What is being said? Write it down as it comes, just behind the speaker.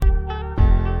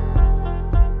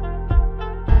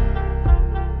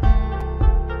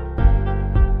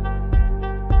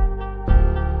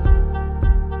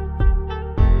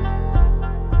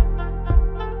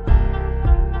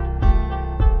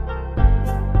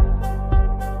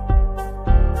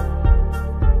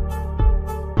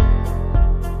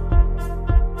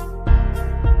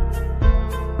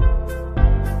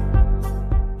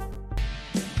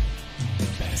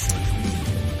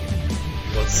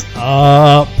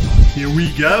up? Here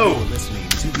we go. You're listening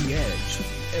to The Edge,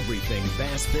 everything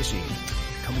bass fishing,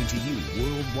 coming to you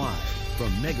worldwide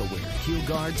from Megaware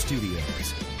KeelGuard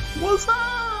Studios. What's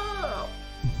up?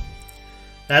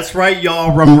 That's right,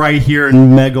 y'all. I'm right here in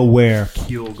Megaware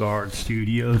KeelGuard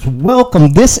Studios.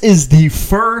 Welcome. This is the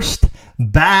first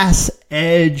Bass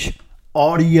Edge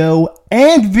audio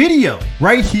and video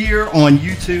right here on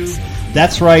YouTube.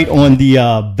 That's right, on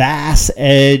the Bass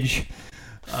Edge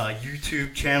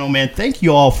YouTube channel, man. Thank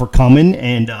you all for coming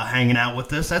and hanging out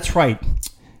with us. That's right.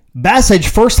 Bass Edge,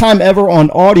 first time ever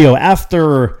on audio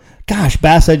after,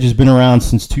 Bass Edge has been around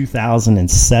since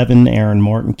 2007. Aaron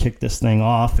Martin kicked this thing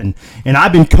off, and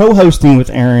I've been co-hosting with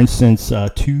Aaron since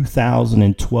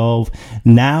 2012.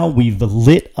 Now we've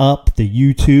lit up the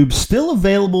YouTube, still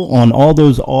available on all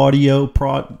those audio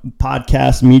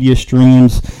podcast media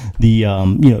streams, the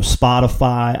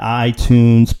Spotify,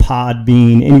 iTunes,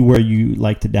 Podbean, anywhere you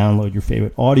like to download your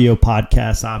favorite audio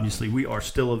podcasts. Obviously, we are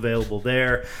still available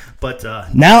there. But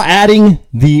now adding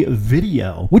the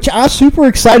video, which I'm super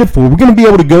excited for. We're going to be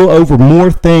able to go over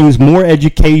more things, more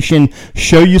education,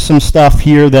 show you some stuff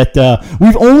here that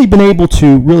we've only been able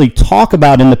to really talk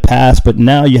about in the past, but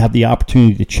now you have the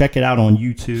opportunity to check it out on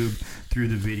YouTube through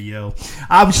the video.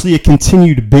 Obviously, a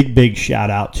continued big shout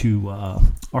out to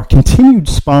our continued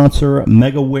sponsor,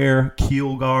 Megaware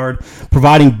KeelGuard,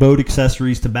 providing boat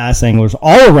accessories to bass anglers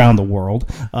all around the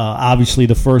world. Obviously,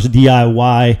 the first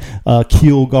DIY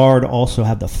keel guard. Also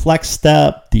have the Flex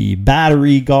Step, the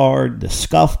battery guard, the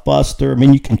Scuff Buster. I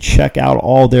mean, you can check out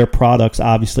all their products,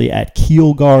 obviously, at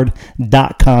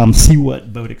keelguard.com. See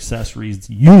what boat accessories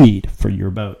you need for your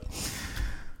boat.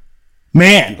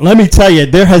 Man, let me tell you,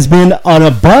 there has been an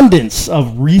abundance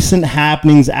of recent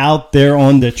happenings out there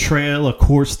on the trail. Of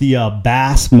course, the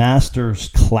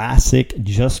Bassmaster Classic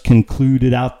just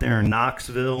concluded out there in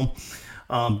Knoxville.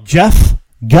 Jeff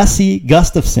Gussie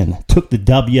Gustafson took the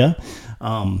W.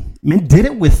 Did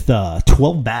it with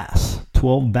 12 bass.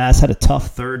 12 bass, had a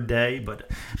tough third day,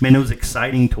 but man, it was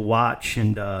exciting to watch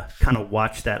and kind of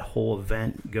watch that whole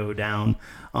event go down.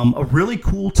 A really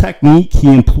cool technique he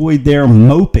employed there,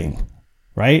 moping.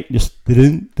 Right? Just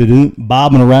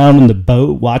bobbing around in the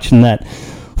boat, watching that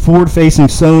forward-facing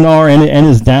sonar and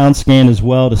his down scan as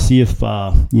well to see if,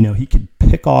 he could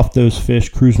pick off those fish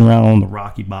cruising around on the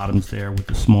rocky bottoms there with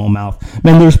the smallmouth.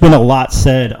 Man, there's been a lot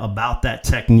said about that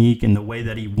technique and the way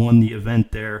that he won the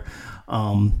event there.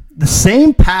 The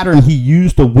same pattern he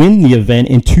used to win the event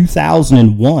in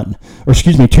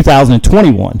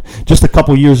 2021, just a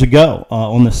couple years ago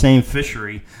on the same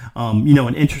fishery.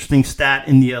 An interesting stat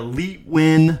in the elite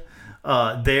win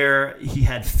there, he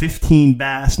had 15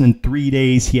 bass, and in 3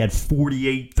 days he had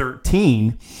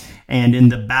 48-13. And in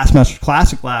the Bassmaster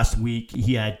Classic last week,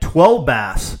 he had 12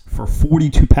 bass for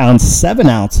 42 pounds, 7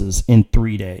 ounces in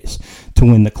 3 days to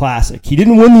win the Classic. He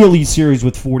didn't win the Elite Series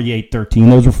with 48-13.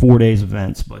 Those are 4 days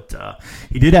events, but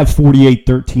he did have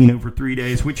 48-13 over 3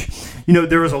 days, which,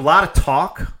 there was a lot of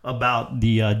talk about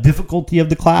the difficulty of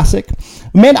the Classic.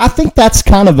 Man, I think that's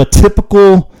kind of a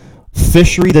typical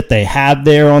fishery that they have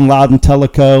there on Loudon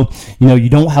Tellico. You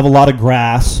don't have a lot of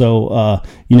grass, so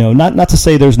not to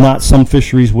say there's not some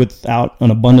fisheries without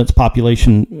an abundance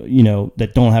population,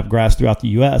 that don't have grass throughout the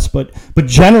U.S., but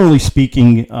generally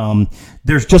speaking,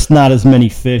 there's just not as many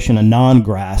fish in a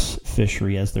non-grass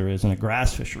fishery as there is in a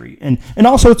grass fishery. And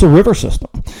also it's a river system.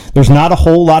 There's not a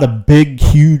whole lot of big,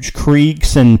 huge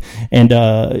creeks and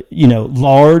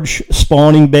large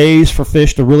spawning bays for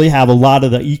fish to really have a lot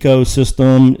of the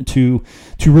ecosystem to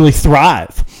really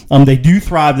thrive. They do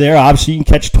thrive there. Obviously, you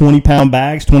can catch 20-pound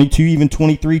bags, 22, even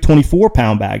 23,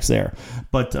 24-pound bags there.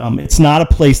 But it's not a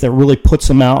place that really puts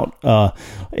them out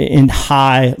in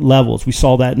high levels. We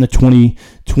saw that in the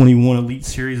 2021 Elite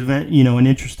Series event. An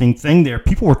interesting thing there.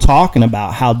 People were talking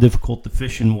about how difficult the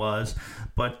fishing was,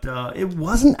 but it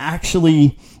wasn't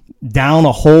actually down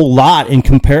a whole lot in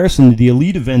comparison to the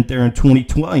Elite event there in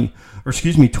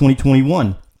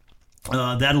 2021.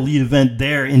 That Elite event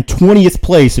there in 20th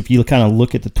place, if you kind of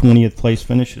look at the 20th place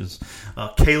finishes,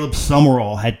 Caleb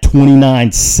Summerall had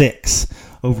 29.6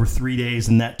 over 3 days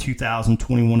in that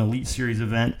 2021 Elite Series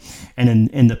event. And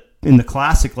in the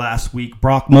Classic last week,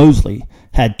 Brock Mosley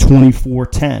had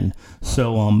 24.10.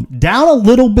 So down a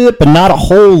little bit, but not a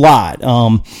whole lot.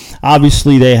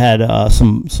 Obviously, they had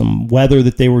some weather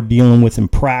that they were dealing with in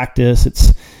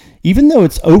practice. Even though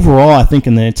it's overall, I think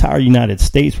in the entire United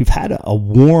States, we've had a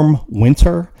warm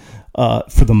winter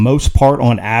for the most part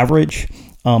on average.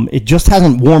 it just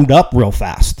hasn't warmed up real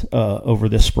fast over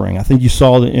this spring. I think you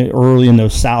saw early in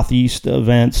those southeast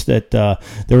events that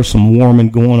there was some warming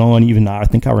going on. Even I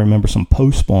think I remember some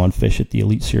post-spawn fish at the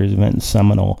Elite Series event in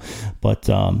Seminole. But,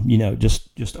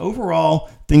 just overall,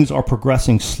 things are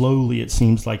progressing slowly, it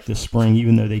seems like, this spring,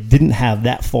 even though they didn't have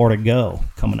that far to go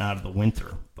coming out of the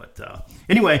winter. But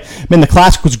anyway, man, the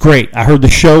Classic was great. I heard the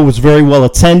show was very well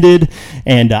attended,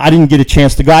 and I didn't get a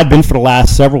chance to go. I'd been for the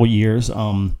last several years,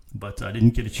 but I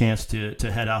didn't get a chance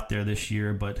to head out there this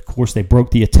year. But, of course, they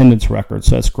broke the attendance record,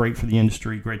 so that's great for the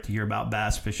industry. Great to hear about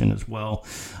bass fishing as well.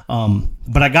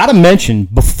 But I got to mention,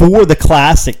 before the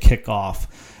Classic kickoff,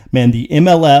 man, the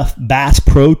MLF Bass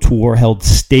Pro Tour held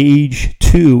Stage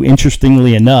 2,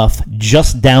 interestingly enough,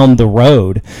 just down the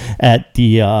road at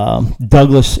the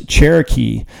Douglas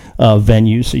Cherokee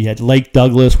venue. So you had Lake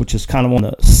Douglas, which is kind of on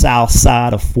the south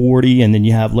side of 40, and then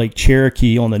you have Lake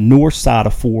Cherokee on the north side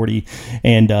of 40.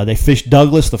 And they fished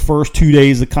Douglas the first 2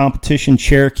 days of competition,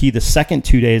 Cherokee the second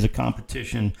 2 days of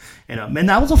competition. And man,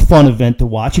 that was a fun event to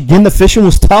watch. Again, the fishing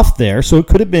was tough there, so it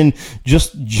could have been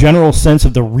just general sense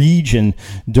of the region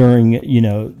during,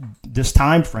 this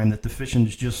time frame that the fishing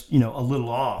is just, a little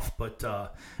off. But,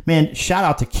 man, shout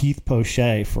out to Keith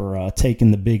Poche for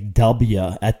taking the big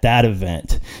W at that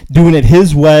event. Doing it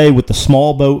his way with the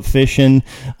small boat fishing,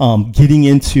 getting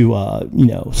into,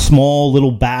 small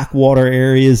little backwater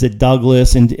areas at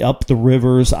Douglas and up the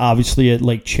rivers, obviously at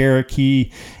Lake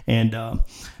Cherokee. And,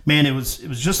 man, it was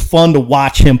just fun to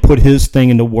watch him put his thing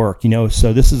into work,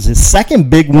 So this is his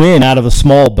second big win out of a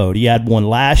small boat. He had one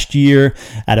last year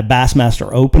at a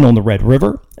Bassmaster Open on the Red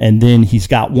River, and then he's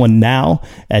got one now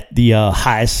at the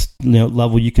highest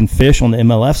level you can fish on the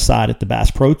MLF side at the Bass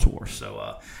Pro Tour.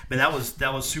 So, man,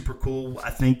 that was super cool.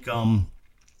 I think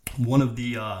one of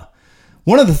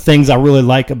the things I really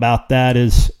like about that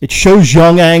is it shows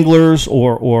young anglers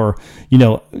or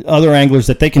other anglers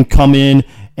that they can come in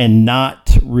and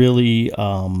not really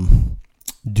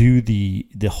do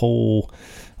the whole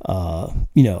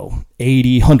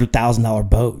 $80,000-$100,000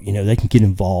 boat. They can get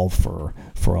involved for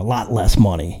a lot less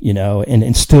money,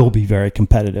 and still be very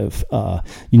competitive.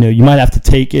 You might have to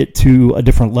take it to a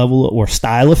different level or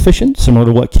style of fishing, similar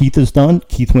to what Keith has done.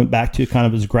 Keith went back to kind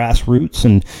of his grassroots,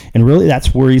 and really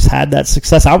that's where he's had that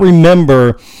success. I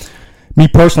remember me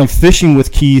personally fishing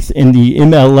with Keith in the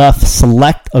MLF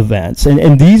Select events.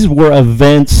 And these were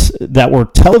events that were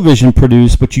television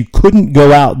produced, but you couldn't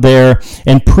go out there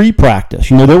and pre-practice.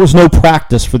 There was no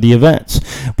practice for the events.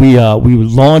 We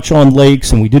would launch on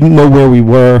lakes, and we didn't know where we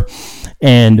were.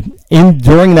 And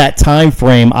during that time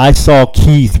frame, I saw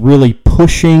Keith really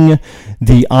pushing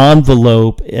the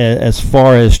envelope as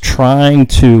far as trying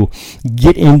to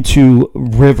get into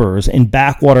rivers and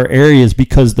backwater areas,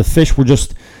 because the fish were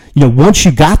just, once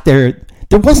you got there,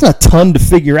 there wasn't a ton to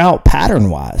figure out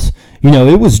pattern-wise.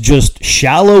 It was just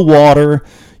shallow water,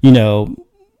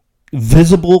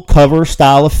 visible cover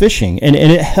style of fishing. And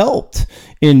it helped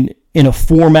in a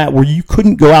format where you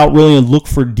couldn't go out really and look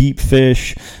for deep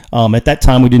fish. At that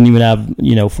time, we didn't even have,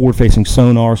 forward-facing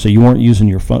sonar, so you weren't using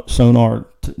your sonar,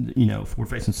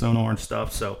 forward-facing sonar and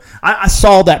stuff. So I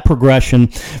saw that progression.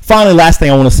 Finally, last thing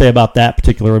I want to say about that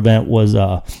particular event was,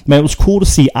 it was cool to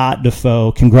see Ott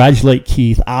Defoe congratulate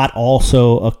Keith. Ott,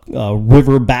 also a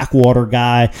river backwater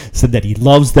guy, said that he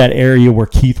loves that area where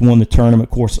Keith won the tournament.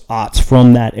 Of course, Ott's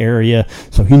from that area,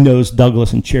 so he knows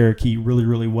Douglas and Cherokee really,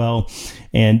 really well.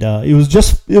 And it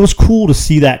was cool to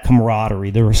see that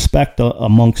camaraderie, the respect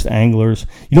amongst anglers.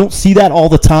 You don't see that all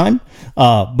the time,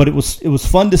 but it was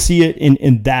fun to see it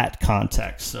in that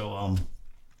context. So,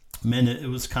 man, it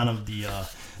was kind of the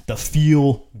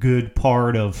feel good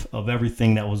part of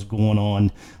everything that was going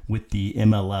on with the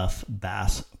MLF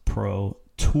Bass Pro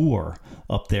Tour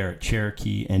up there at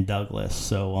Cherokee and Douglas.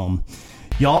 So,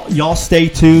 Y'all stay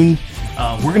tuned.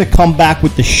 We're going to come back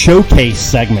with the showcase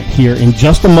segment here in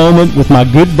just a moment with my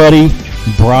good buddy,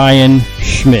 Bryan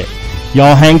Schmitt.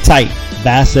 Y'all hang tight.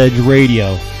 Bass Edge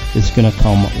Radio is going to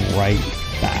come right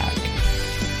back.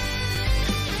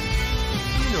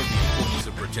 You know the importance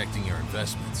of protecting your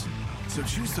investments, so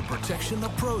choose the protection the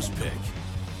pros pick.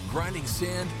 Grinding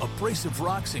sand, abrasive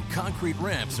rocks, and concrete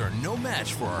ramps are no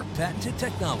match for our patented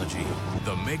technology.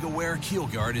 The Megaware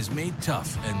KeelGuard is made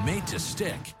tough and made to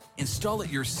stick. Install it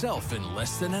yourself in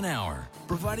less than an hour,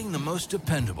 providing the most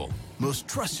dependable, most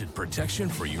trusted protection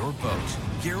for your boat,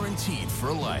 guaranteed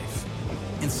for life.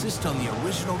 Insist on the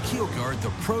original KeelGuard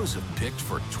the pros have picked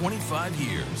for 25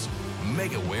 years.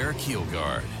 Megaware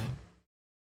KeelGuard.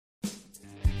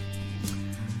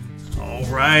 All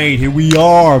right, here we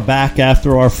are back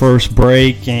after our first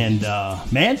break, and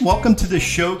man, welcome to the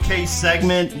showcase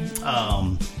segment.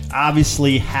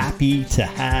 Obviously happy to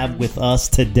have with us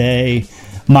today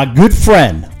my good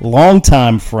friend,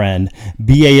 longtime friend,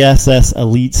 BASS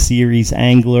Elite Series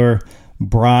angler,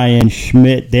 Bryan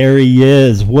Schmitt. There he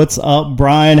is. What's up,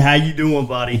 Bryan? How you doing,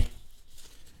 buddy?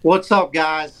 What's up,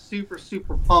 guys? Super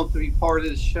pumped to be part of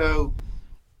the show.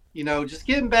 You know, just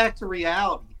getting back to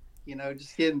reality. You know,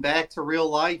 just getting back to real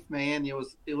life, man.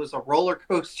 It was a roller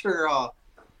coaster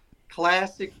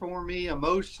classic for me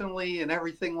emotionally and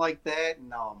everything like that.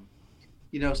 And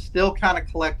you know, still kind of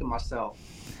collecting myself.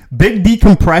 Big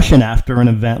decompression after an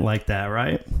event like that,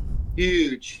 right?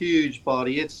 Huge,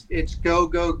 buddy. It's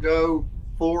go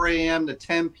 4 a.m. to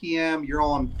 10 p.m. You're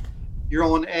on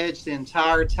edge the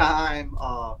entire time.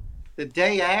 The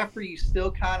day after, you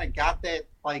still kind of got that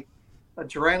like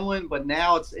adrenaline, but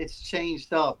now it's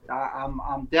changed up.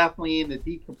 I'm definitely in the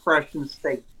decompression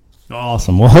state.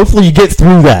 Awesome. Well, hopefully you get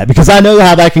through that, because I know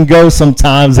how that can go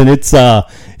sometimes, and it's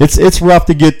rough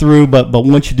to get through. But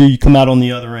once you do, you come out on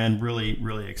the other end really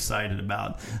excited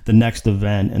about the next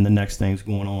event and the next things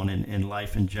going on in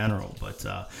life in general. But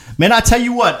man, I tell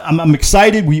you what, I'm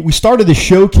excited. We started the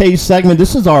showcase segment.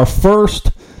 This is our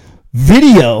first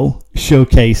video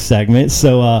showcase segment.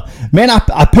 So, man,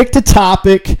 I picked a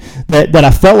topic that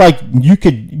I felt like you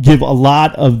could give a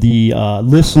lot of the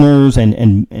listeners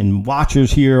and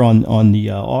watchers here on the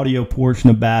audio portion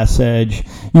of Bass Edge,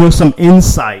 you know, some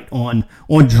insight on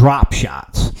drop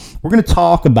shots. We're going to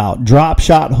talk about drop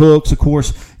shot hooks. Of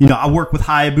course, you know, I work with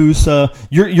Hayabusa.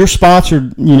 You're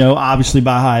sponsored, you know, obviously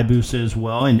by Hayabusa as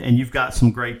well, and you've got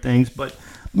some great things. But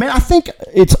man, I think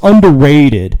it's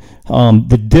underrated,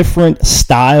 the different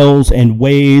styles and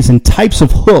ways and types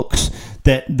of hooks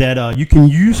that you can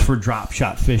use for drop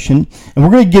shot fishing. And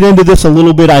we're going to get into this a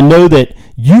little bit. I know that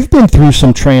you've been through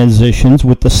some transitions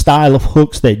with the style of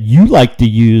hooks that you like to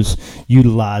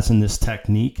utilize in this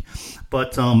technique.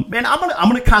 But man, I'm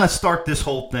gonna kind of start this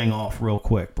whole thing off real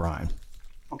quick, Bryan.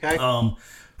 Okay.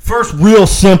 First, real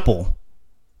simple.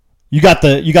 You got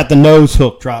the nose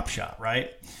hook drop shot,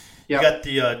 right? Yep. You got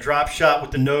the drop shot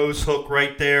with the nose hook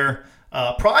right there.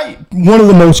 Probably one of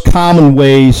the most common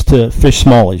ways to fish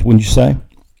smallies, wouldn't you say?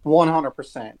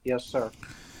 100%. Yes, sir.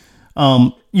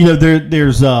 You know,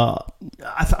 there's I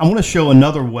want to show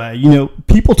another way. You know,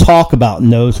 people talk about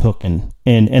nose hooking,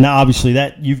 and obviously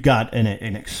that you've got an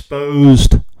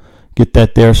exposed. Get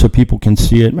that there so people can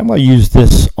see it. I'm going to use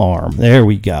this arm. There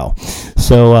we go.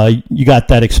 So you got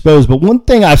that exposed. But one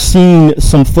thing I've seen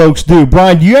some folks do,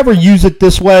 Bryan, do you ever use it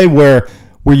this way where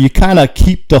you kind of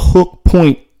keep the hook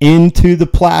point into the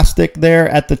plastic there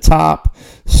at the top,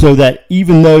 so that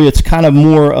even though it's kind of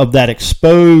more of that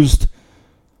exposed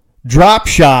drop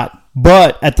shot,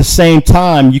 but at the same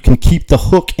time you can keep the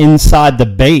hook inside the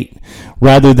bait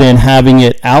rather than having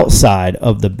it outside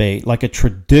of the bait like a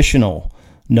traditional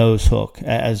nose hook,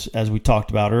 as we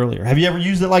talked about earlier. Have you ever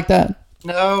used it like that?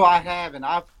 No, I haven't.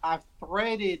 I've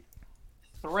threaded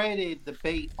the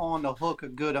bait on the hook a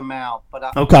good amount, but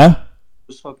I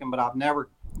was hooking, but I've never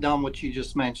done what you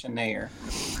just mentioned there.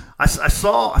 I've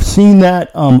seen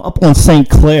that up on St.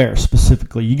 Clair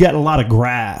specifically. You get a lot of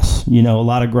grass,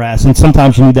 and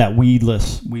sometimes you need that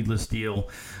weedless deal.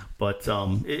 But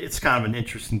it's kind of an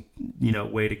interesting,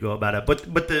 way to go about it.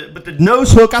 But the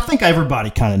nose hook, I think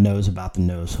everybody kind of knows about the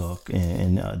nose hook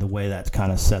and the way that's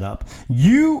kind of set up.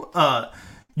 You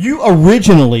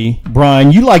originally,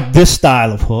 Bryan, you like this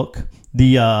style of hook.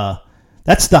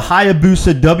 That's the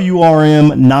Hayabusa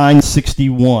WRM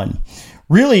 961.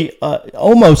 Really,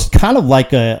 almost kind of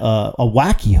like a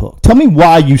wacky hook. Tell me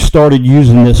why you started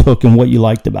using this hook and what you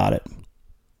liked about it.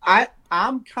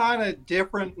 I'm kind of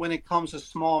different when it comes to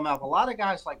smallmouth. A lot of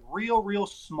guys like real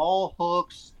small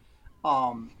hooks.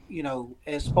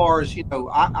 As far as,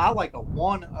 I like a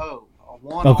 1-0.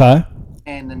 Okay.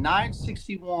 And the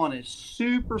 961 is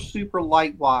super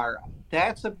light wire.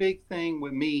 That's a big thing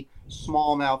with me.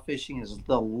 Smallmouth fishing is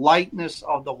the lightness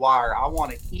of the wire. I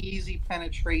want an easy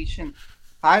penetration.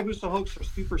 Hayabusa hooks are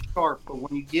super sharp, but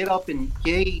when you get up in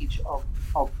gauge of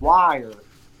wire,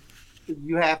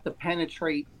 you have to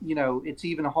penetrate, it's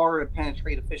even harder to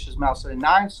penetrate a fish's mouth. So the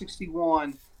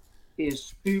 961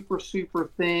 is super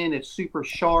thin. It's super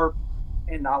sharp.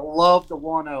 And I love the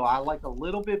 1-0. I like a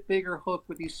little bit bigger hook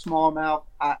with these smallmouth.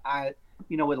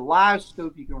 With live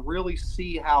scope, you can really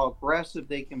see how aggressive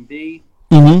they can be.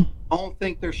 Mm-hmm. I don't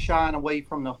think they're shying away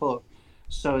from the hook.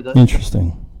 So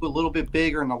interesting. A little bit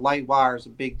bigger and the light wire is a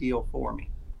big deal for me.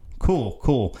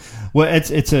 Cool. Well,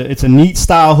 it's a neat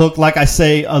style hook. Like I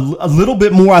say, a little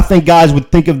bit more. I think guys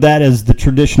would think of that as the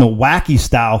traditional wacky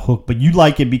style hook, but you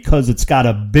like it because it's got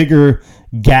a bigger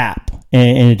gap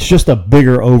and it's just a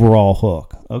bigger overall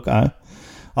hook. Okay.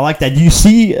 I like that. Do you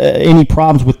see any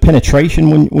problems with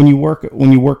penetration when you work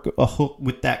a hook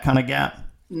with that kind of gap?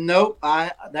 Nope.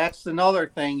 That's another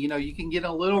thing. You can get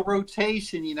a little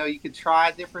rotation. You can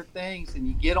try different things, and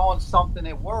you get on something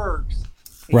that works.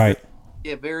 Right.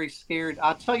 You get very scared.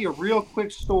 I'll tell you a real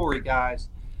quick story, guys.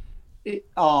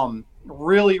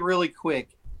 Really, really quick.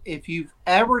 If you've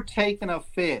ever taken a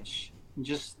fish,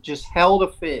 just held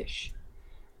a fish,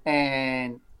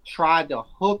 and tried to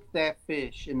hook that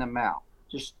fish in the mouth,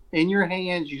 just in your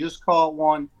hands, you just caught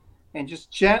one, and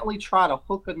just gently try to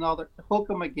hook them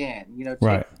again.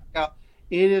 Right. Out.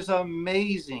 It is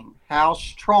amazing how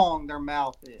strong their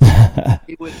mouth is.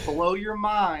 It would blow your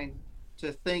mind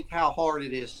to think how hard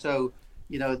it is. So,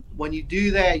 when you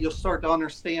do that, you'll start to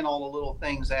understand all the little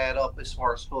things that add up as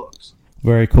far as hooks.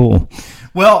 Very cool.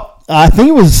 Well, I think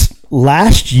it was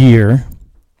last year,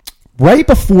 right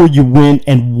before you went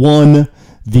and won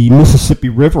the Mississippi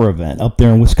River event up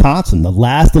there in Wisconsin, the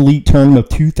last elite tournament of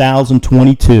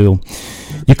 2022.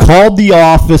 You called the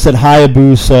office at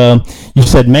Hayabusa. You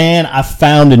said, man, I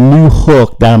found a new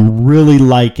hook that I'm really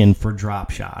liking for drop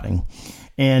shotting.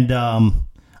 And I'm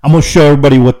going to show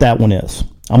everybody what that one is.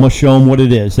 I'm going to show them what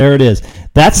it is. There it is.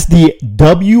 That's the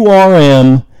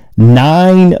WRM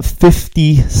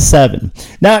 957.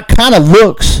 Now, it kind of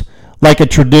looks like a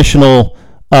traditional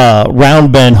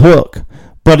round bend hook.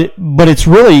 But it's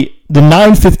really, the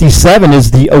 957 is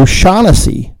the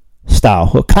O'Shaughnessy style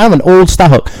hook, kind of an old style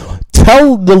hook.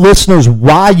 Tell the listeners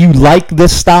why you like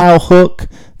this style hook,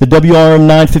 the WRM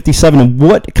 957, and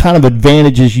what kind of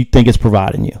advantages you think it's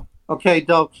providing you. Okay,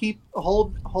 Doug,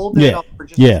 hold that up for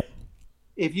just a second.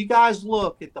 If you guys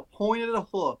look at the point of the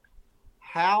hook,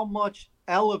 how much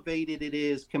elevated it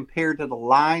is compared to the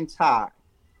line tie.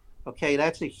 Okay,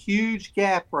 that's a huge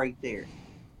gap right there.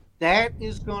 That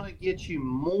is going to get you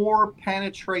more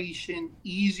penetration,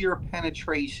 easier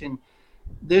penetration.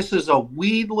 This is a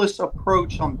weedless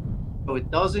approach, so it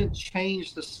doesn't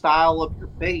change the style of your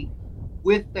bait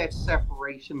with that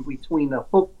separation between the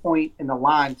hook point and the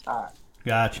line tie.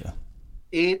 Gotcha.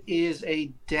 It is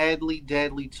a deadly,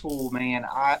 deadly tool, man.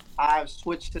 I've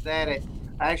switched to that. I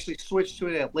actually switched to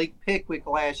it at Lake Pickwick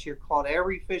last year. Caught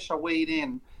every fish I weighed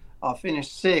in,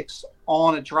 finished 6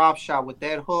 on a drop shot with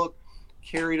that hook.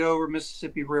 Carried over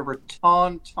Mississippi River,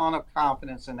 ton of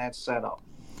confidence in that setup.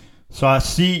 So I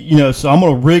see, so I'm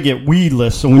going to rig it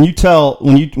weedless. So when you're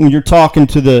talking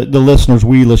to the listeners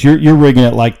weedless, you're rigging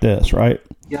it like this, right?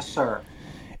 Yes, sir.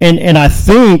 And I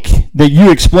think that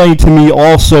you explained to me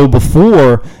also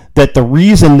before that the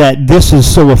reason that this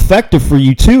is so effective for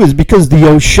you too is because the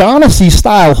O'Shaughnessy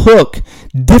style hook,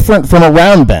 different from a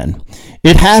round bend.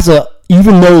 It has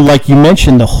even though, like you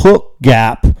mentioned, the hook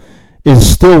gap is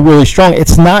still really strong,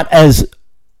 it's not as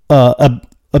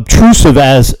obtrusive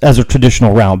as a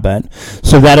traditional round bend.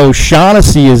 So that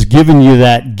O'Shaughnessy is giving you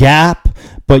that gap,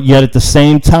 but yet at the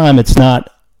same time, it's not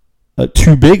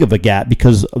too big of a gap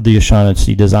because of the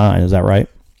O'Shaughnessy design. Is that right?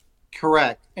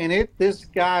 Correct. And this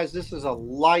is a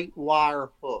light wire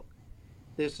hook.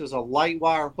 This is a light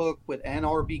wire hook with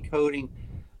NRB coating.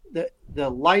 The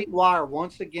light wire,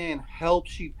 once again,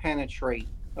 helps you penetrate.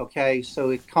 Okay, so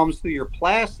it comes through your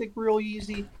plastic real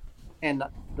easy, and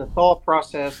the thought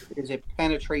process is it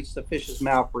penetrates the fish's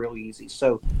mouth real easy.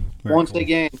 So once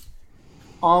again,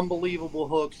 unbelievable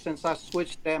hook. Since I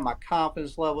switched that, my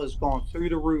confidence level has gone through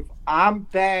the roof. I'm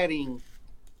batting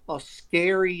a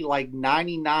scary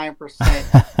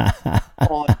 99%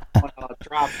 on a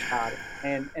drop shot,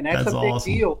 and that's a big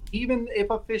awesome. deal. Even if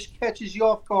a fish catches you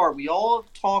off guard, we all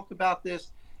have talked about this.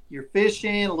 You're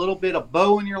fishing, a little bit of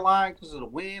bow in your line because of the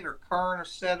wind or current,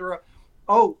 etc.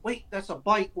 Oh, wait, that's a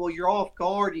bite. Well, you're off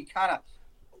guard. You kind of,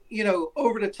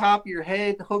 over the top of your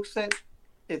head, hook set.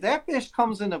 If that fish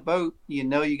comes in the boat,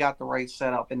 you got the right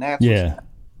setup, and that's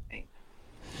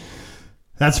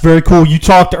That's very cool. You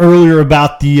talked earlier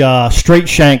about the straight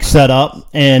shank setup,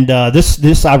 and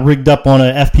this I rigged up on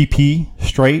a FPP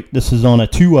straight. This is on a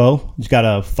 2.0. It's got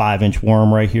a 5-inch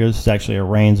worm right here. This is actually a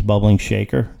Rains bubbling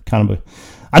shaker.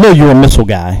 I know you're a missile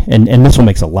guy, and missile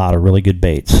makes a lot of really good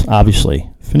baits. Obviously,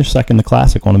 finished second in the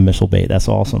Classic on a missile bait. That's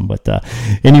awesome. But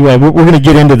anyway, we're going to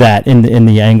get into that in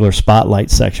the Angler Spotlight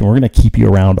section. We're going to keep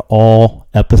you around all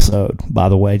episode, by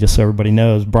the way, just so everybody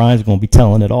knows. Brian's going to be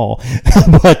telling it all.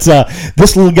 But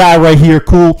this little guy right here,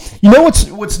 cool. You know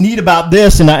what's neat about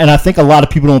this, and I think a lot of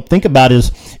people don't think about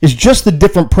is just the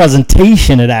different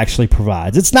presentation it actually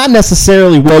provides. It's not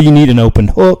necessarily, you need an open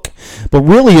hook, but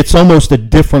really it's almost a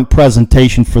different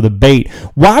presentation for the bait.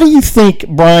 Why do you think,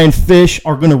 Brian, fish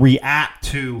are going to react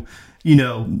to,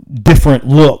 different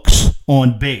looks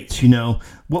on baits?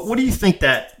 What do you think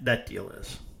that deal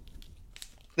is?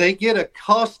 They get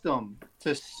accustomed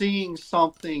to seeing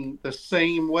something the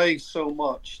same way so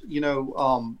much,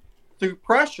 through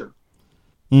pressure.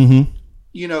 Mm-hmm.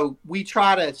 We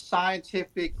try to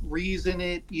scientific reason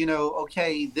it,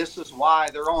 okay, this is why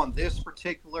they're on this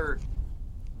particular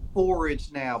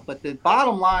forage now. But the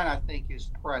bottom line, I think, is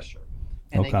pressure.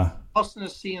 And they get accustomed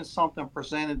to seeing something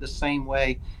presented the same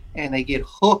way, and they get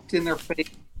hooked in their face,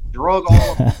 drug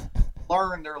all of them,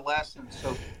 learn their lessons.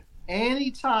 So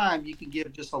anytime you can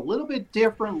give just a little bit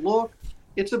different look,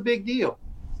 it's a big deal.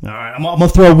 All right, I'm gonna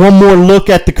throw one more look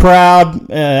at the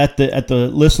crowd, at the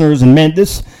listeners, and man,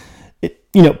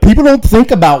 people don't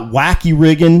think about wacky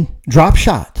rigging drop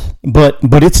shots, but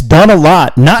it's done a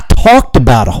lot, not talked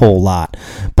about a whole lot.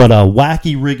 But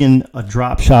wacky rigging a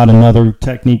drop shot, another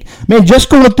technique. Man, just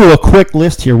going through a quick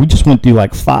list here, we just went through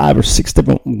like 5 or 6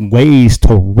 different ways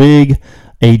to rig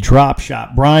a drop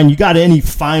shot. Bryan, you got any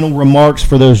final remarks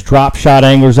for those drop shot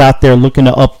anglers out there looking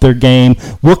to up their game?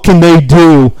 What can they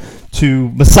do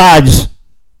besides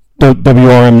the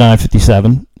WRM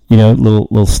 957?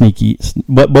 Little sneaky.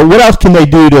 But what else can they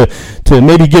do to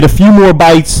maybe get a few more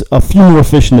bites, a few more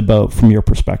fish in the boat from your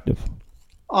perspective?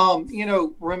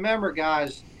 Remember,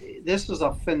 guys, this is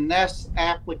a finesse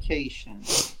application.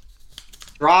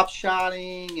 Drop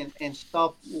shotting and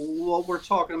stuff, what we're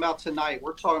talking about tonight,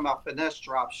 we're talking about finesse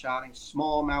drop shotting,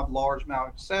 smallmouth, largemouth,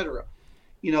 etc.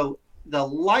 The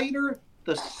lighter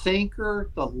the sinker,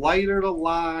 the lighter the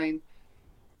line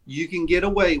you can get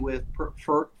away with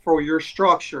for your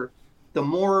structure, the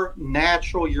more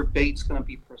natural your bait's going to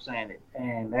be presented.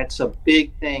 And that's a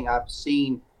big thing. I've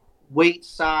seen weight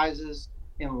sizes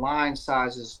and line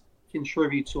sizes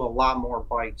contribute to a lot more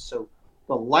bites. So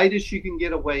the lightest you can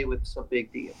get away with is a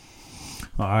big deal.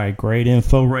 All right, great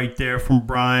info right there from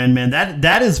Bryan, man.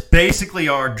 That is basically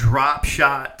our drop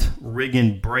shot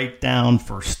rigging breakdown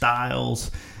for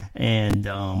styles. And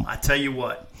I tell you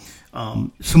what,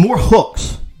 some more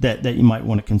hooks that you might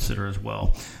want to consider as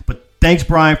well. But thanks,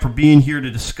 Bryan, for being here to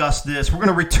discuss this. We're going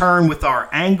to return with our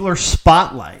angler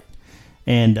spotlight,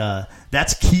 and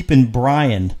that's keeping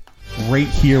Bryan right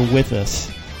here with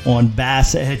us on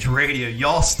Bass Edge Radio.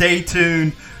 Y'all stay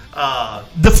tuned.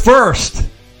 The first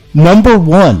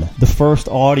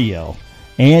audio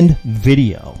and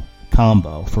video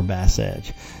combo for Bass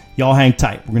Edge. Y'all hang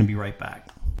tight. We're going to be right back.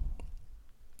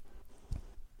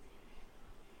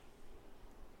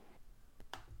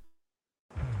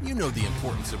 You know the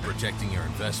importance of protecting your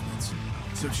investments,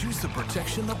 so choose the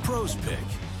protection the pros pick.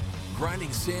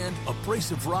 Grinding sand,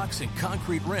 abrasive rocks, and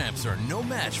concrete ramps are no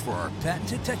match for our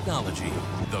patented technology.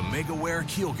 The Megaware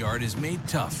KeelGuard is made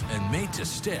tough and made to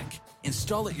stick.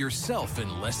 Install it yourself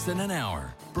in less than an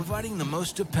hour, providing the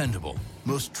most dependable,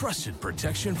 most trusted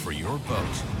protection for your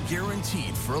boat,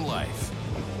 guaranteed for life.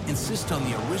 Insist on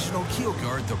the original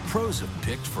KeelGuard the pros have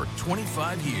picked for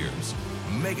 25 years.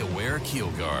 Megaware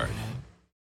KeelGuard.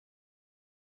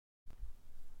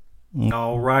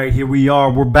 All right, here we are.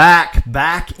 We're back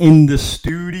in the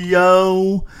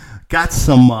studio. Got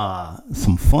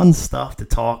some fun stuff to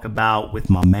talk about with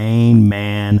my main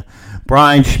man,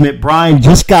 Bryan Schmitt. Bryan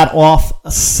just got off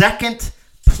a second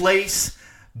place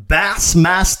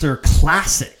Bassmaster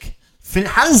Classic.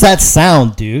 How does that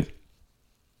sound, dude?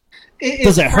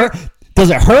 Does it hurt?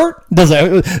 Does it hurt?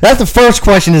 That's the first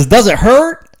question. Does it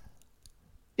hurt?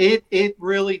 It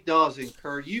really doesn't,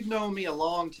 Kurt. You've known me a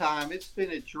long time. It's been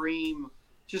a dream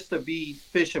just to be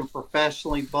fishing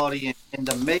professionally, buddy, and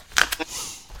to make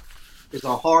is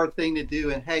a hard thing to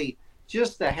do. And hey,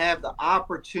 just to have the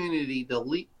opportunity to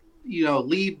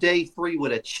leave day 3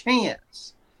 with a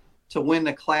chance to win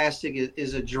the Classic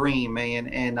is a dream, man.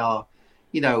 And I'm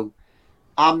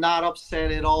not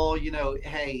upset at all.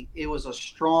 Hey, it was a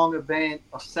strong event.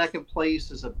 A second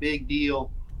place is a big deal.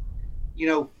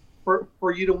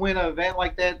 For you to win an event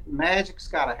like that, magic's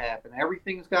got to happen.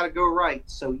 Everything's got to go right.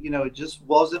 So, it just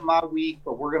wasn't my week,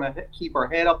 but we're going to keep our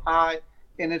head up high,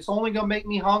 and it's only going to make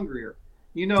me hungrier.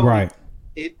 Right.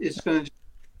 It's going to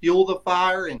fuel the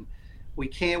fire, and we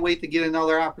can't wait to get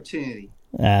another opportunity.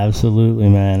 Absolutely,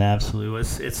 man. Absolutely.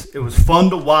 It was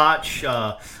fun to watch.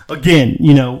 Again,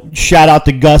 shout out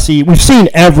to Gussie. We've seen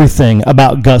everything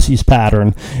about Gussie's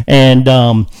pattern, and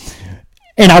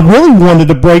I really wanted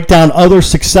to break down other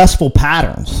successful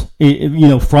patterns,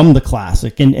 from the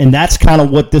Classic. And that's kind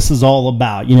of what this is all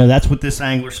about. That's what this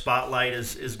Angler Spotlight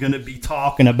is going to be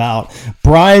talking about.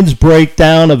 Bryan's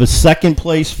breakdown of a second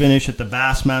place finish at the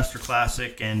Bassmaster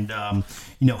Classic and,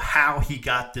 how he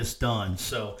got this done.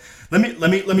 So let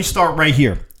me start right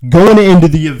here. Going into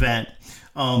the event,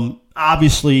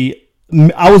 obviously,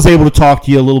 I was able to talk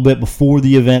to you a little bit before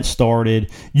the event started.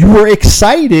 You were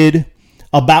excited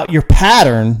about your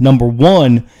pattern, number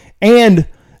one, and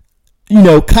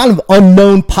kind of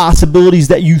unknown possibilities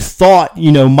that you thought,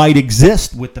 might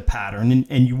exist with the pattern,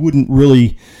 and you wouldn't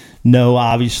really know,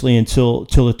 obviously, until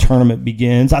the tournament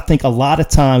begins. I think a lot of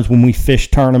times when we fish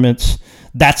tournaments,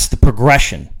 that's the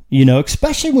progression,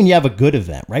 especially when you have a good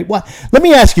event, right? Let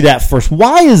me ask you that first.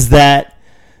 Why is that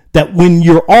when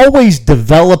you're always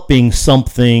developing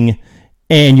something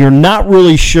and you're not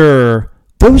really sure,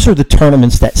 those are the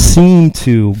tournaments that seem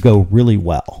to go really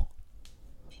well?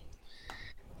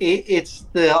 It's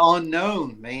the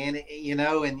unknown, man.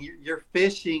 And you're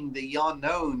fishing the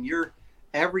unknown. You're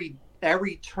every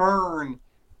turn,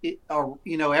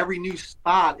 every new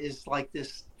spot is like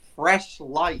this fresh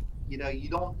light. You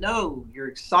don't know. You're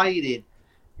excited,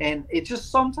 and it just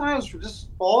sometimes just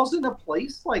falls into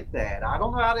place like that. I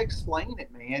don't know how to explain it,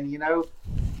 man.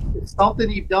 It's something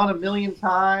you've done a million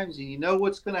times, and you know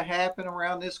what's going to happen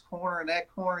around this corner and that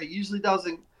corner. It usually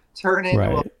doesn't turn into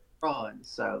a run.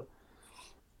 So.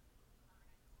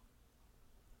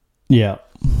 Yeah.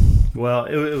 Well,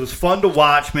 it was fun to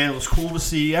watch, man. It was cool to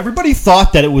see. Everybody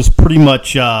thought that it was pretty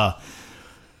much,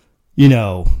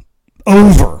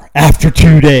 over after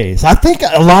 2 days. I think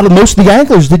most of the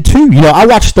anglers did too. I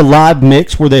watched the live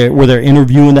mix where they're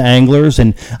interviewing the anglers,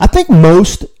 and I think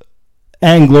most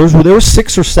anglers, there were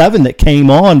 6 or 7 that came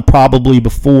on probably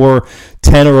before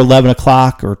 10 or 11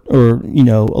 o'clock or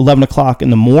 11 o'clock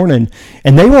in the morning,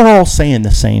 and they were all saying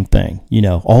the same thing.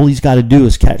 All he's got to do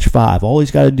is catch 5. All he's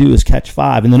got to do is catch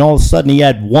 5. And then all of a sudden he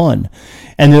had 1.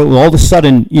 And then all of a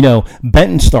sudden,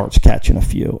 Benton starts catching a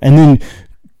few. And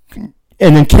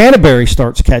then Canterbury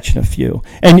starts catching a few.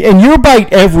 And your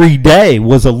bite every day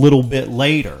was a little bit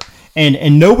later.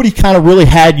 And nobody kind of really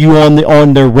had you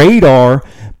on their radar.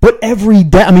 But every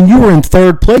day, you were in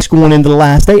 3rd place going into the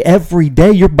last day. Every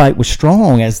day your bite was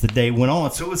strong as the day went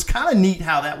on. So it was kind of neat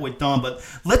how that went on. But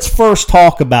let's first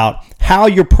talk about how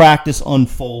your practice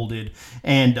unfolded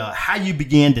and how you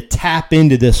began to tap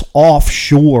into this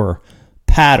offshore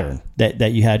pattern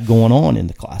that you had going on in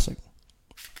the Classic.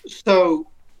 So,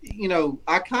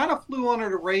 I kind of flew under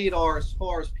the radar as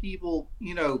far as people,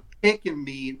 picking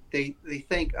me. They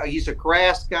think he's a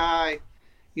grass guy.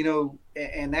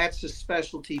 And that's his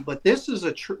specialty. But this is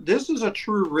a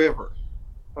true river.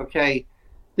 Okay,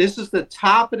 this is the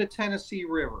top of the Tennessee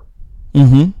River.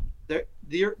 Mm-hmm.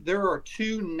 There are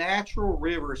 2 natural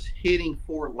rivers hitting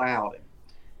Fort Loudon,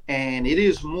 and it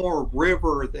is more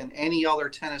river than any other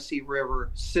Tennessee River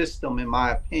system, in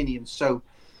my opinion. So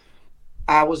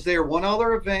I was there one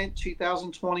other event,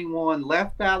 2021,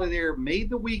 left out of there, made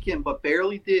the weekend, but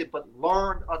barely did, but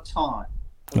learned a ton.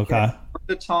 Okay. Learned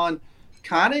a ton.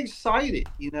 Kind of excited,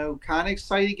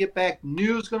 to get back.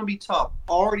 Knew it was going to be tough.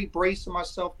 Already bracing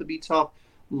myself to be tough.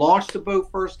 Launched the boat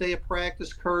first day of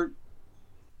practice, Kurt.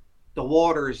 The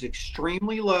water is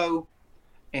extremely low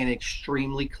and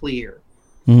extremely clear.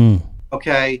 Mm.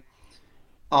 Okay.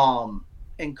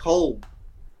 And cold.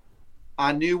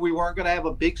 I knew we weren't going to have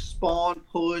a big spawn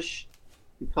push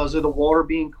because of the water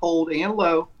being cold and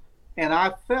low. And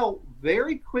I felt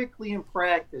very quickly in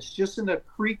practice, just in the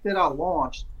creek that I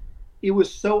launched, it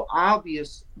was so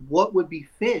obvious what would be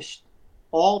fished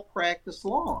all practice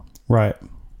long. Right.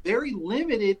 Very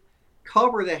limited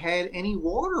cover that had any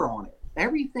water on it.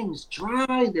 Everything's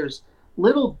dry. There's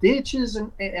little ditches.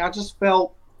 And I just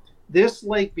felt this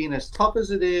lake being as tough as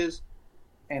it is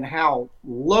and how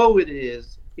low it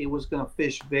is, it was going to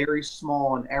fish very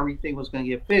small and everything was going to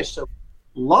get fished. So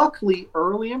luckily,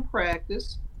 early in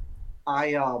practice,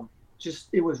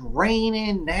 it was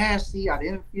raining, nasty. I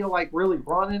didn't feel like really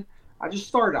running. I just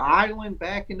started idling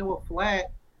back into a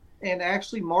flat and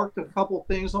actually marked a couple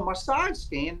things on my side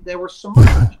scan. There were some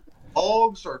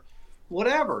dogs or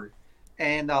whatever.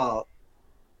 And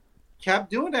kept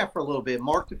doing that for a little bit,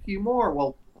 marked a few more.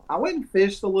 Well, I went and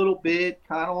fished a little bit,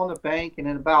 kind of on the bank, and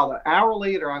then about an hour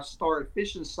later, I started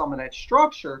fishing some of that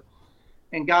structure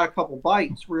and got a couple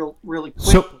bites really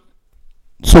quickly.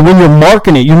 So when you're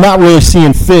marking it, you're not really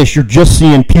seeing fish, you're just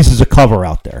seeing pieces of cover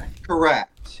out there.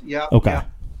 Correct. Yeah. Okay. Yep.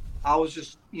 I was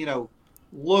just,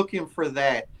 looking for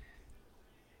that.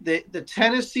 The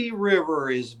Tennessee River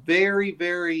is very,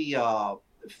 very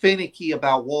finicky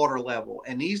about water level,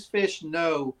 and these fish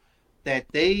know that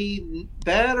they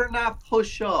better not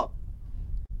push up,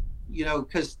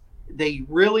 because they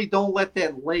really don't let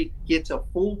that lake get to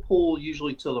full pull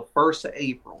usually till the 1st of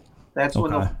April. That's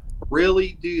when they'll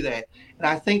really do that. And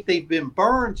I think they've been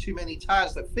burned too many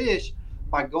times, the fish,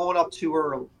 by going up too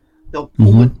early. They'll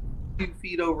pull it 2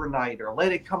 feet overnight or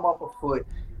let it come up a foot.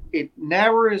 It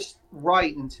never is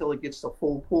right until it gets to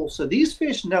full pull. So these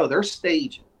fish know they're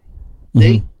staging.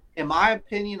 They, in my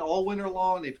opinion, all winter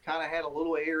long, they've kind of had a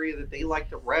little area that they like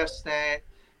to rest at.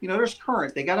 there's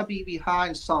current. They got to be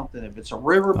behind something. If it's a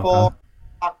river ball,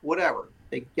 whatever,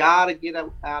 they got to get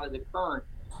out of the current.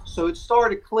 So it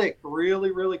started to click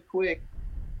really, really quick.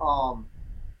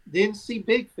 Didn't see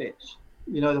big fish.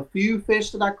 The few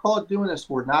fish that I caught doing this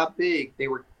were not big. They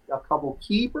were a couple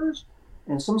keepers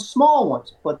and some small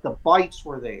ones, but the bites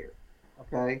were there.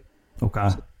 Okay.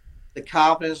 So the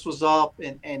confidence was up,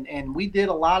 and we did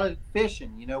a lot of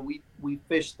fishing. We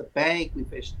fished the bank, we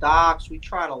fished docks, we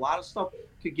tried a lot of stuff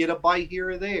to get a bite here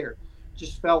or there.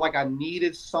 Just felt like I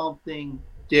needed something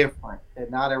different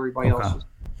that not everybody else was.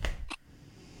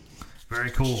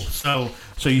 Very cool. So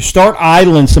you start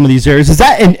idling some of these areas. Is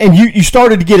that and you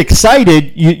started to get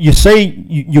excited? You say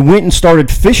you went and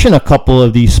started fishing a couple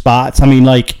of these spots. I mean,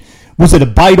 like, was it a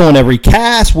bite on every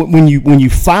cast? When you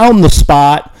found the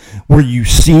spot, were you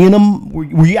seeing them?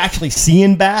 Were you actually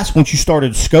seeing bass once you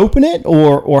started scoping it,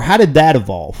 or how did that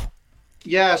evolve?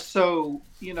 Yeah. So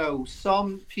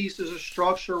some pieces of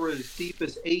structure were as deep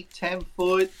as 8-10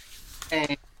 foot,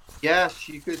 and yes,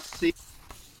 you could see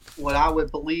what I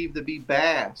would believe to be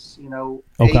bass,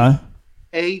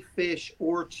 a fish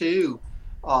or two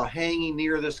hanging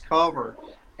near this cover.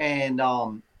 And,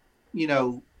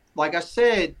 like I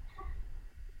said,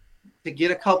 to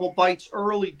get a couple bites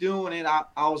early doing it,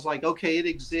 I was like, okay, it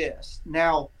exists.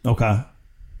 Now,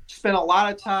 spent a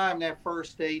lot of time that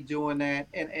first day doing that.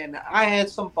 And I had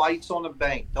some bites on the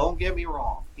bank. Don't get me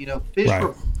wrong. Fish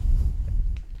were.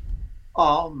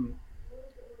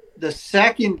 The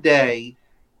second day,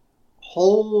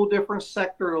 whole different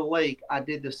sector of the lake, I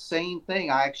did the same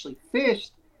thing. I actually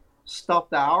fished stuff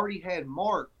that I already had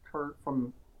marked, Kurt,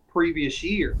 from previous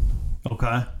year.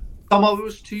 Okay. Some of it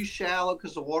was too shallow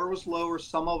because the water was lower.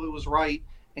 Some of it was right,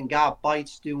 and got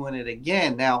bites doing it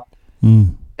again. Now,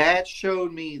 that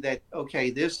showed me that,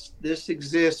 okay, this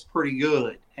exists pretty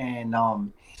good. And,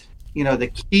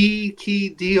 the key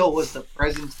deal was the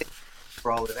presentation,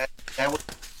 bro. That was.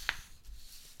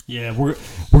 Yeah, we're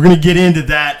going to get into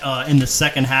that in the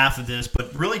second half of this,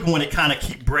 but really going to kind of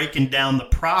keep breaking down the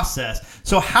process.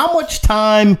 So how much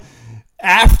time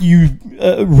after you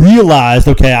realized,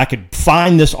 okay, I could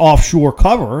find this offshore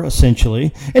cover,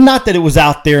 essentially, and not that it was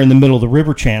out there in the middle of the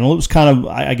river channel. It was kind of,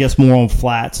 I guess, more on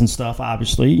flats and stuff,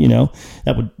 obviously,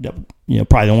 that would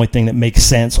probably the only thing that makes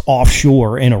sense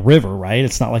offshore in a river, right?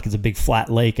 It's not like it's a big flat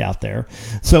lake out there.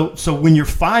 So when you're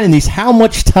finding these, how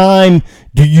much time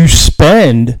do you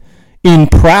spend in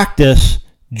practice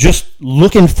just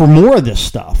looking for more of this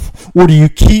stuff? Or do you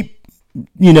keep,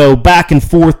 back and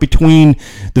forth between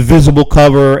the visible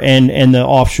cover and the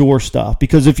offshore stuff?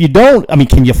 Because if you don't, I mean,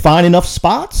 can you find enough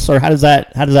spots, or how does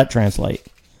that translate?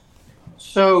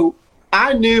 So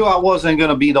I knew I wasn't going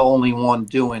to be the only one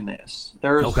doing this.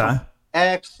 There's some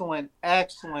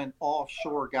excellent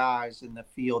offshore guys in the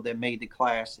field that made the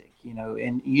Classic,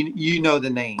 and you know the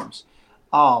names.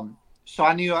 So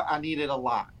I knew I needed a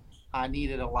lot.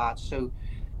 So,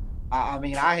 I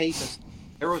mean, I hate to.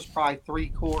 There was probably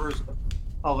 3/4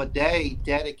 of a day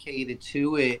dedicated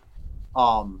to it,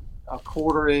 a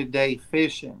quarter of a day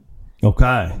fishing.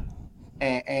 Okay.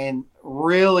 And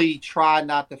really try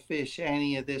not to fish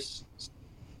any of this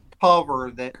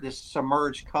cover, this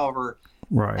submerged cover.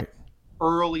 Right.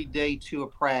 Early day two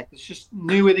of practice. Just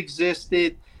knew it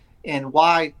existed, and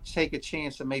why take a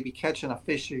chance of maybe catching a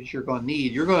fish that you're going to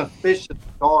need? You're going to fish it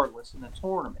regardless in the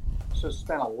tournament. So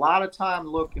spent a lot of time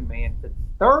looking, man. The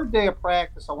third day of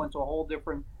practice, I went to a whole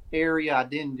different area. I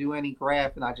didn't do any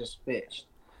graphing. I just fished.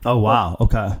 Oh, wow.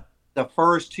 Okay. The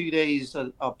first 2 days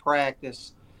of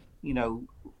practice,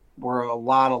 were a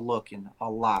lot of looking, a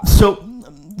lot. So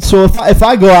if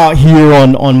I go out here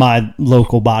on my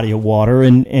local body of water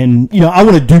and I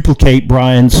want to duplicate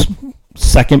Bryan's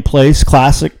second place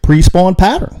Classic pre-spawn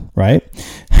pattern, right?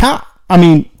 How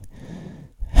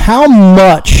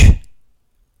much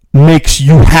makes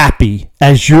you happy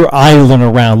as you're idling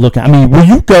around looking? I mean, will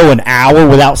you go an hour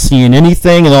without seeing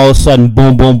anything and all of a sudden,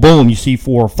 boom, boom, boom, you see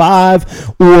 4 or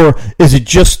 5? Or is it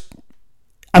just,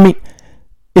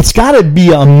 it's got to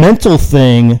be a mental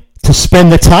thing to spend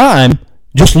the time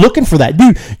just looking for that.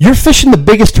 Dude, you're fishing the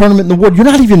biggest tournament in the world. You're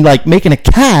not even making a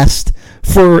cast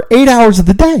for 8 hours of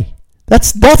the day.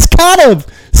 That's kind of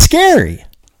scary.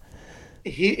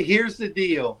 Here's the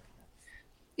deal.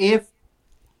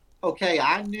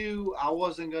 I knew I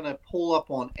wasn't going to pull up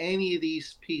on any of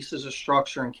these pieces of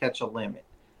structure and catch a limit.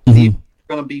 There's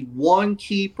going to be one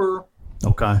keeper,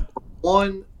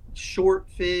 one short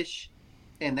fish,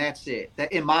 and that's it.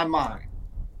 That in my mind.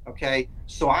 Okay,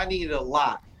 so I needed a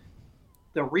lot.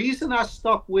 The reason I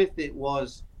stuck with it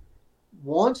was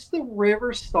once the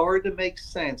river started to make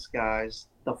sense, guys,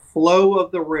 the flow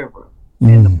of the river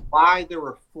and the why there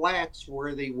were flats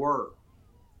where they were.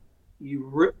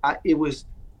 It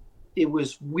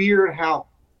was weird how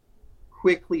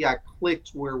quickly I clicked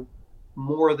where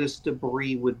more of this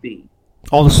debris would be.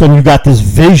 All of a sudden, you got this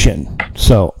vision.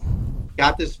 So,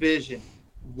 got this vision,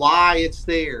 why it's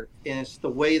there, and it's the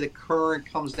way the current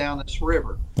comes down this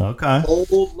river. Okay.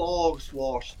 Old logs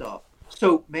washed up.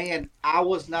 So, man, I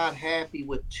was not happy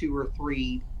with 2 or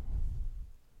 3.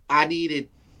 I needed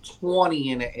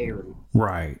 20 in an area.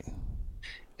 Right.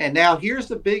 And now here's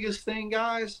the biggest thing,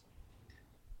 guys.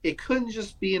 It couldn't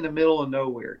just be in the middle of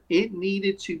nowhere. It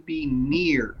needed to be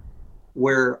near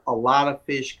where a lot of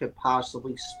fish could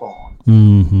possibly spawn.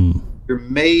 Mm-hmm. Your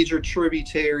major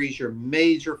tributaries, your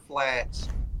major flats.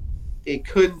 It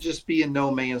couldn't just be in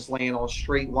no man's land on a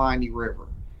straight windy river.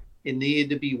 It needed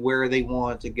to be where they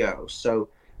wanted to go. So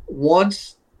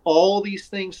once all these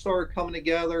things started coming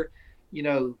together, you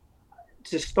know,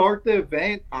 to start the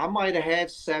event, I might have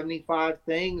had 75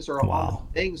 things or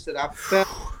 100 things that I felt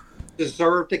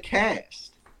deserved to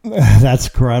cast. That's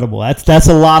incredible. That's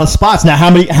a lot of spots. Now,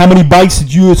 how many bites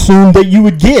did you assume that you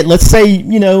would get? Let's say,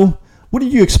 you know, what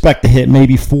did you expect to hit?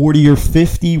 Maybe 40 or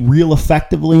 50 real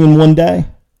effectively in one day?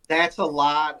 That's a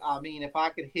lot. I mean, if I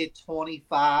could hit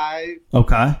 25,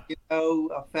 okay, you know,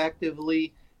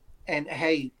 effectively, and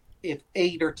hey, if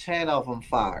 8 or 10 of them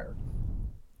fired.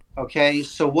 Okay,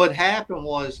 so what happened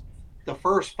was the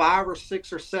first 5 or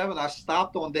 6 or 7 I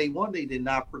stopped on day 1, they did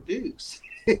not produce.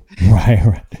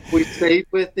 Right. We stayed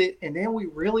with it, and then we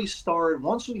really started.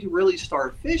 Once we really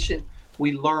started fishing,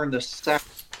 we learned the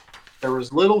sectors. There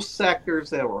was little sectors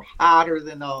that were hotter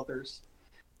than others,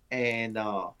 and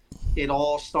it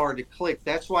all started to click.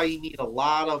 That's why you need a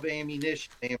lot of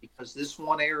ammunition, man, because this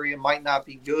one area might not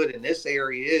be good, and this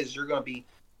area is. You're going to be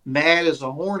mad as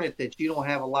a hornet that you don't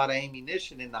have a lot of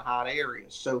ammunition in the hot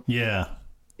areas. So yeah,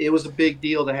 it was a big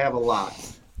deal to have a lot.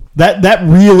 That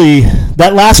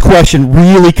last question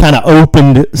really kind of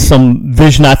opened some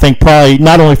vision, I think, probably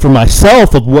not only for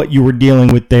myself of what you were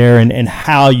dealing with there and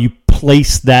how you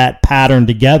place that pattern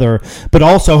together, but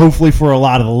also hopefully for a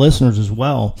lot of the listeners as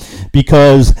well,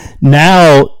 because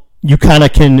now you kind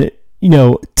of can, you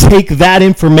know, take that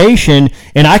information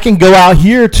and I can go out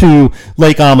here to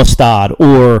Lake Amistad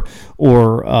or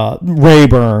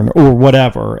Rayburn or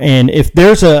whatever. And if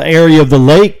there's an area of the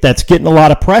lake that's getting a lot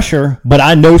of pressure, but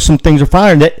I know some things are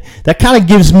firing, that kind of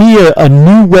gives me a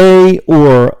new way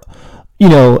or, you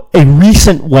know, a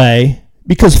recent way,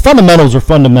 because fundamentals are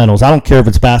fundamentals. I don't care if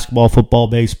it's basketball, football,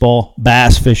 baseball,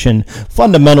 bass fishing.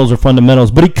 Fundamentals are fundamentals.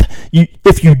 But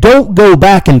if you don't go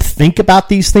back and think about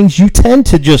these things, you tend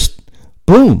to just,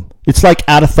 boom, it's like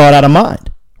out of thought, out of mind.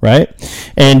 Right?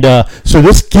 And so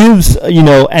this gives, you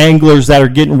know, anglers that are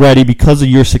getting ready because of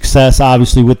your success,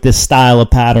 obviously, with this style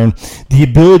of pattern, the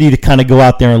ability to kind of go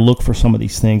out there and look for some of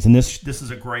these things. And this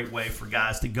is a great way for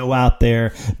guys to go out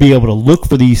there, be able to look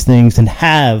for these things and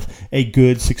have a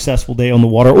good, successful day on the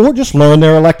water, or just learn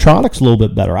their electronics a little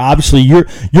bit better. Obviously, you're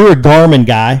a Garmin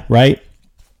guy, right?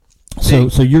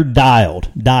 So you're dialed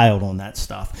on that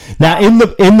stuff. Now in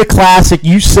the Classic,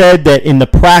 you said that in the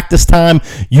practice time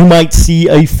you might see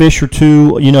a fish or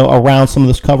two, you know, around some of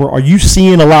this cover. Are you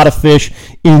seeing a lot of fish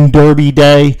in Derby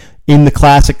Day, in the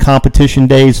Classic competition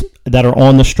days that are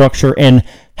on the structure? And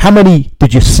how many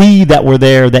did you see that were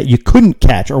there that you couldn't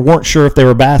catch or weren't sure if they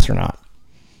were bass or not?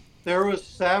 There was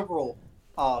several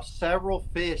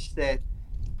fish that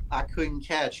I couldn't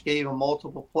catch. Gave them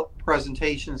multiple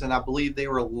presentations, and I believe they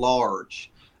were large.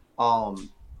 So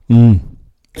you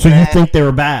think they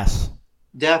were bass?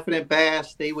 Definite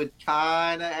bass. They would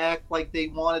kind of act like they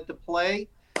wanted to play,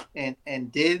 and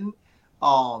didn't.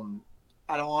 I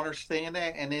don't understand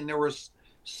that. And then there was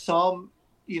some,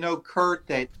 you know, Kurt,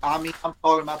 that I'm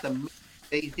talking about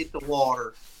they hit the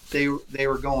water. They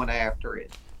were going after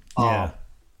it. Yeah.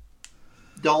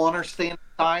 Don't understand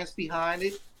the science behind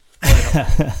it.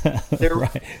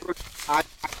 Right. I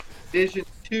vision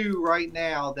 2 right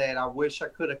now that I wish I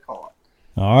could have caught.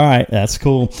 All right, that's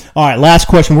cool. All right, last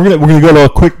question. We're gonna go to a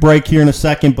quick break here in a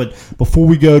second, but before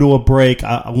we go to a break,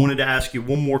 I wanted to ask you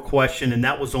one more question, and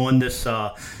that was on this,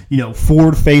 you know,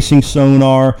 forward-facing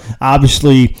sonar.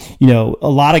 Obviously, you know, a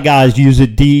lot of guys use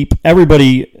it deep. A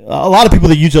lot of people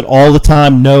that use it all the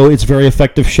time know it's very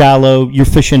effective shallow. You're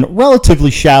fishing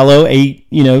relatively shallow,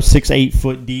 6, 8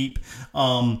 foot deep.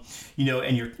 You know,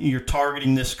 and you're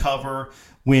targeting this cover.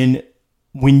 When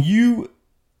you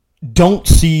don't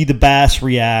see the bass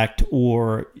react,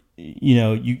 or you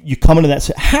know, you come into that,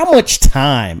 how much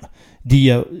time do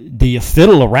you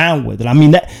fiddle around with it? I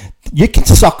mean, that you can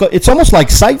suck. It's almost like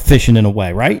sight fishing in a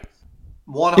way, right?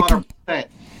 100%.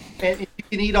 And you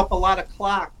can eat up a lot of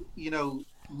clock, you know,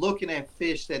 looking at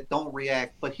fish that don't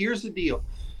react. But here's the deal.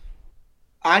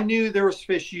 I knew there was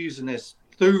fish using this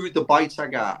through the bites I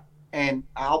got. And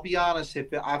I'll be honest, if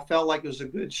I felt like it was a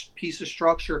good piece of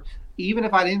structure, even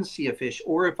if I didn't see a fish,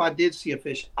 or if I did see a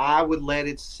fish, I would let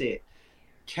it sit.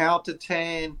 Count to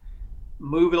 10,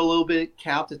 move it a little bit,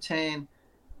 count to 10.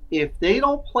 If they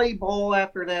don't play ball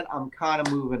after that, I'm kind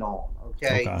of moving on,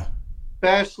 okay?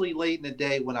 Especially late in the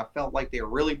day when I felt like they were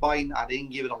really biting, I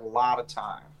didn't give it a lot of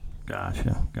time.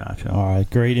 Gotcha. All right,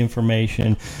 great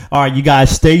information. All right, you guys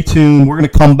stay tuned. We're going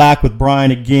to come back with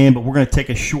Bryan again, but we're going to take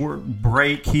a short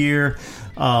break here.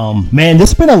 Man,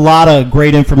 this has been a lot of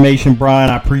great information, Bryan.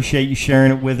 I appreciate you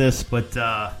sharing it with us, but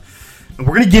we're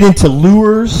going to get into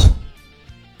lures,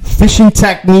 fishing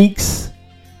techniques,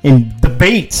 and the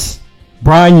baits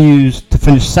Bryan used to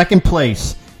finish second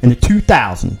place in the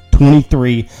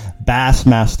 2023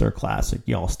 Bassmaster Classic.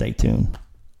 Y'all stay tuned.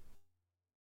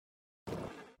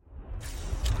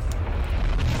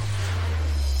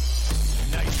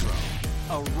 Nitro,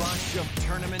 a rush of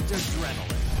tournament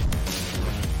adrenaline.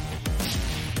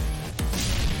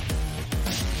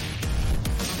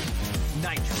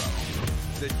 Nitro,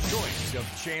 the choice of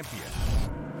champion,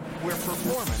 where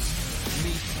performance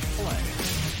meets play.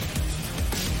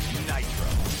 Nitro,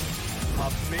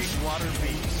 a big water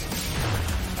beast,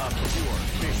 a pure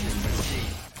fishing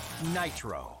machine.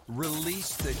 Nitro,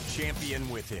 release the champion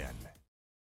within.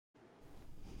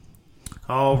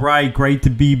 All right, great to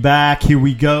be back. Here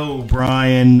we go,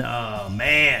 Bryan.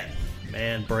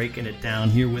 Man, breaking it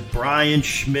down here with Bryan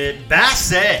Schmitt.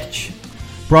 Bass Edge,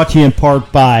 brought to you in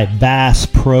part by Bass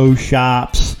Pro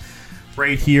Shops,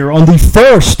 right here on the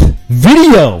first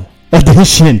video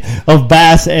edition of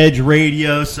Bass Edge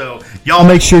Radio. So y'all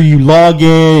make sure you log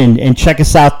in and check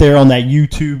us out there on that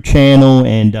YouTube channel,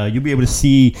 and you'll be able to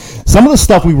see some of the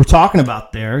stuff we were talking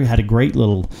about there. We had a great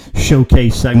little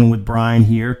showcase segment with Bryan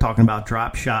here talking about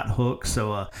drop shot hooks.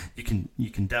 So you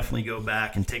can definitely go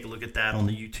back and take a look at that on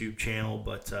the YouTube channel.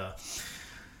 But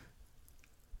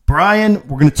Bryan,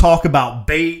 we're going to talk about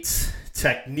baits,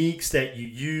 techniques that you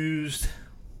used.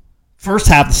 First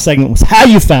half of the segment was how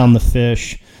you found the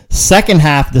fish. Second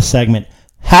half of the segment,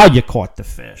 how you caught the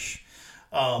fish.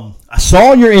 I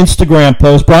saw your Instagram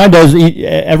post. Bryan does,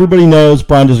 everybody knows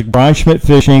Bryan does Bryan Schmitt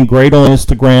Fishing, great on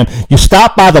Instagram. You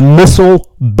stopped by the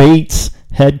Missile Baits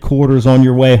headquarters on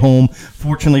your way home.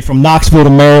 Fortunately, from Knoxville to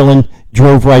Maryland,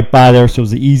 drove right by there, so it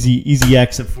was an easy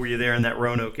exit for you there in that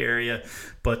Roanoke area.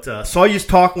 But saw you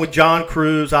talking with John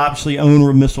Cruz, obviously owner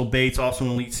of Missile Baits, also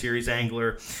an Elite Series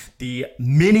angler. The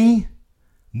Mini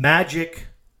Magic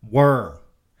Worm.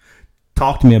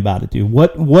 Talk to me about it, dude.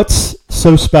 What's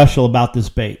so special about this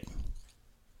bait?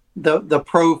 The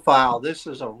profile. This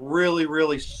is a really,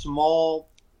 really small,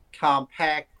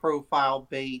 compact profile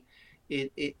bait.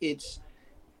 It's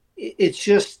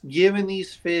just giving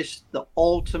these fish the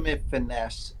ultimate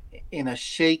finesse in a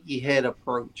shaky head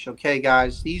approach. Okay,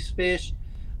 guys, these fish,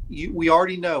 we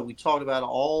already know. We talked about it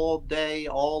all day,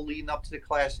 all leading up to the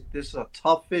Classic. This is a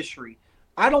tough fishery.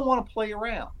 I don't want to play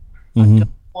around. Mm-hmm. I don't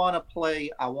want to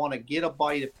play. I want to get a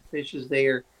bite if the fish is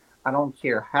there. I don't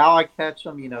care how I catch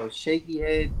them. Shaky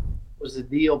head was the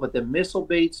deal. But the Missile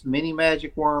Baits Mini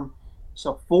Magic Worm, it's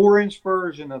a 4-inch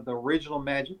version of the original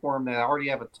Magic Worm that I already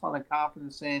have a ton of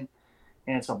confidence in,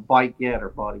 and it's a bite getter,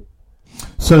 buddy.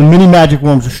 So the Mini Magic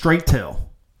Worm's a straight tail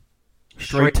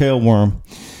worm,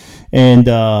 and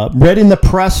read in the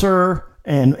presser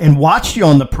and watched you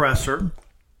on the presser.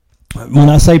 When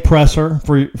I say presser,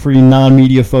 for you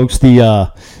non-media folks,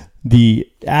 the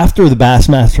after the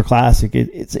Bassmaster Classic,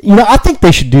 it's I think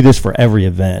they should do this for every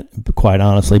event, quite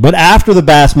honestly. But after the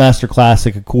Bassmaster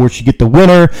Classic, of course, you get the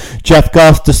winner, Jeff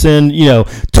Gustafson,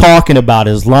 talking about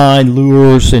his line,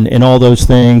 lures, and all those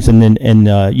things, and then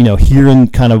hearing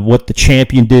kind of what the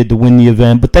champion did to win the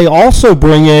event. But they also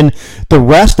bring in the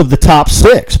rest of the top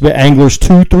 6, but anglers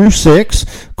 2 through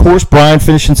 6. Of course, Bryan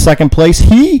finished in second place.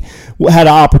 He had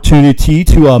an opportunity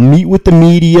to meet with the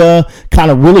media, kind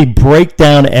of really break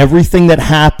down everything that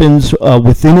happens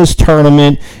within his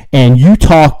tournament, and you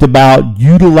talked about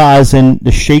utilizing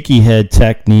the shaky head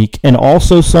technique and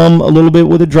also a little bit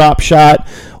with a drop shot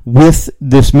with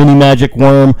this Mini Magic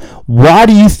Worm. Why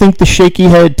do you think the shaky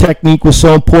head technique was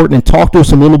so important? And talk to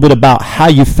us a little bit about how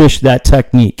you fish that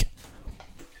technique.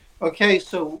 Okay,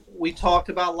 so we talked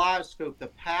about live scope. The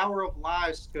power of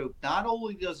live scope, not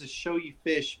only does it show you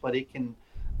fish, but it can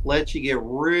let you get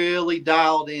really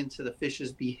dialed into the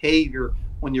fish's behavior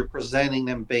when you're presenting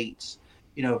them baits.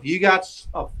 If you got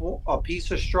a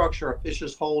piece of structure a fish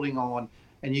is holding on,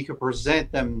 and you can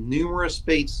present them numerous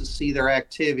baits to see their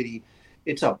activity,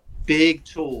 it's a big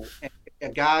tool.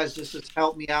 And guys, this has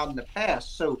helped me out in the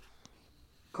past. So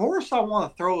course I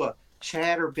want to throw a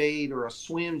chatterbait or a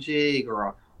swim jig or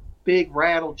a big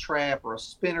rattle trap or a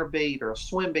spinner bait or a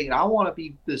swim bait. I want to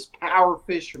be this power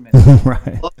fisherman.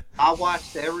 Right. But I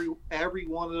watched every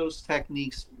one of those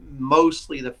techniques.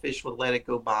 Mostly the fish would let it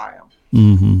go by them.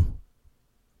 Mm-hmm.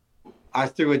 I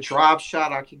threw a drop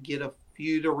shot. I could get a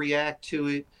few to react to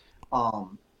it.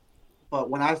 But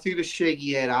when I threw the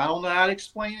shaky head, I don't know how to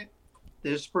explain it.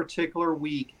 This particular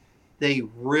week, they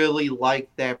really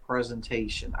liked that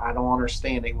presentation. I don't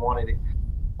understand. They wanted it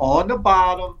on the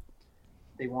bottom.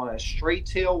 They wanted a straight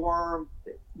tail worm.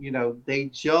 You know, they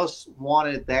just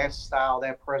wanted that style,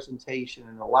 that presentation,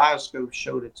 and the live scope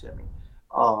showed it to me.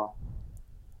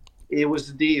 It was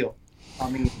the deal. I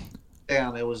mean,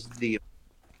 it was the deal.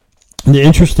 The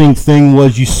interesting thing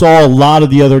was you saw a lot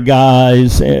of the other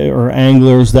guys or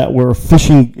anglers that were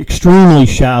fishing extremely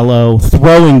shallow,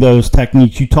 throwing those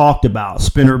techniques you talked about,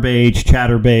 spinner baits,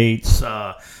 chatterbaits,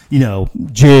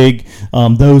 jig,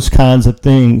 those kinds of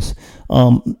things.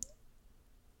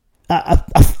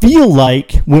 I feel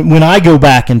like when I go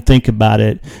back and think about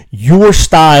it, your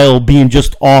style being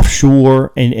just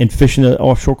offshore and fishing the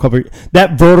offshore cover,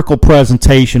 that vertical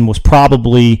presentation was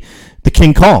probably the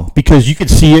King Kong, because you could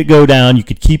see it go down, you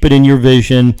could keep it in your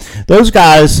vision. Those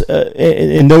guys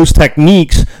in those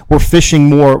techniques were fishing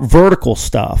more vertical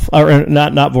stuff, or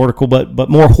not vertical, but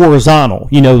more horizontal.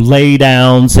 Lay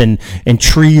downs and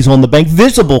trees on the bank,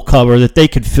 visible cover that they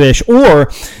could fish,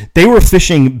 or they were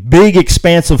fishing big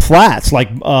expansive flats like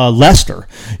Lester.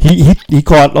 He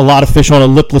caught a lot of fish on a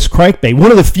lipless crankbait. One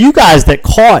of the few guys that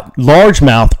caught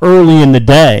largemouth early in the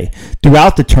day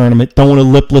throughout the tournament, throwing a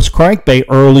lipless crankbait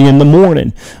early in the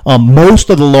morning. Most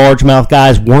of the largemouth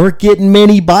guys weren't getting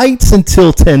many bites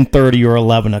until 10:30 or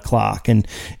 11 o'clock, and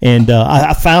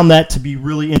I found that to be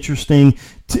really interesting.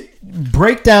 To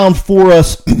break down for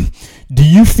us, do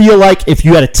you feel like if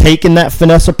you had taken that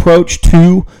finesse approach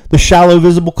to the shallow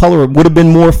visible color, it would have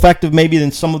been more effective maybe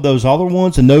than some of those other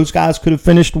ones, and those guys could have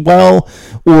finished well,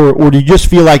 or do you just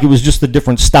feel like it was just the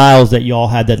different styles that y'all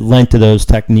had that lent to those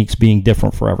techniques being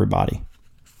different for everybody?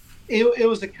 It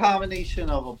was a combination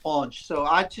of a bunch. So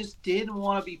I just didn't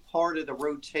want to be part of the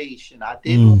rotation. I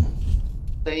didn't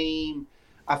same.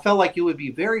 I felt like it would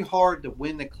be very hard to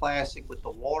win the Classic with the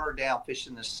water down fish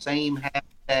in the same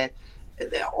habitat,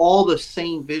 all the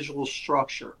same visual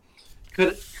structure.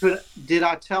 Did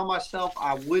I tell myself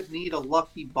I would need a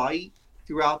lucky bite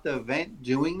throughout the event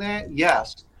doing that?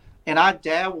 Yes. And I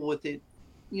dabble with it,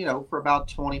 for about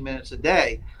 20 minutes a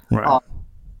day. Right.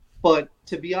 But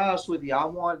to be honest with you, I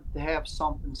wanted to have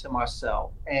something to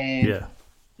myself. And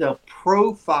the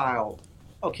profile,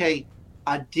 okay,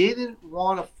 I didn't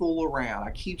want to fool around.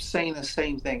 I keep saying the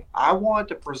same thing. I wanted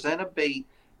to present a bait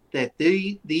that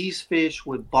these fish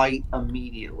would bite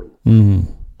immediately,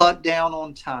 cut down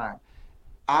on time.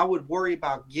 I would worry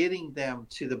about getting them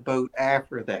to the boat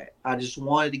after that. I just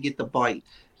wanted to get the bite.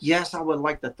 Yes, I would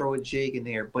like to throw a jig in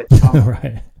there, but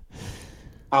right.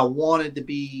 I wanted to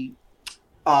be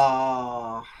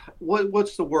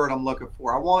what's the word I'm looking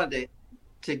for? I wanted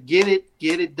to get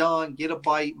it done, get a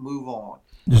bite, move on.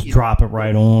 Just drop it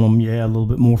right on them. Yeah, a little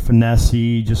bit more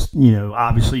finessey. Just,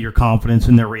 obviously your confidence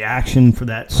in their reaction for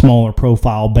that smaller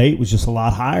profile bait was just a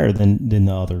lot higher than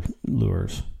the other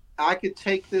lures. I could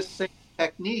take this same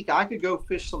technique. I could go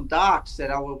fish some docks that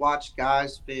I would watch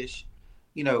guys fish,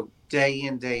 day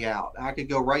in, day out. I could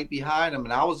go right behind them,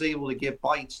 and I was able to get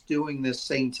bites doing this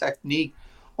same technique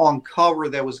on cover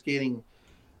that was getting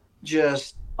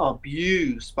just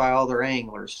abused by other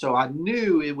anglers. So I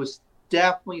knew it was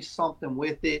definitely something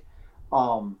with it.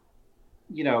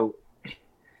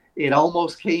 It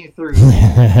almost came through.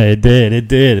 It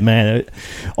did, man.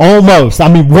 Almost.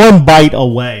 I mean, one bite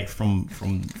away from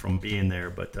being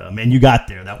there, but man, you got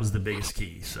there. That was the biggest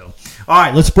key. So, all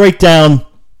right, let's break down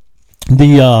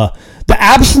the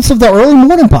absence of the early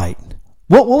morning bite.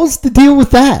 What was the deal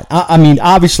with that? I mean,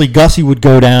 obviously, Gussie would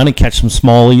go down and catch some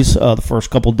smallies the first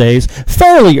couple days,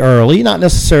 fairly early, not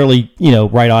necessarily,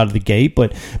 right out of the gate,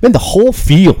 but then the whole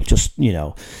field just,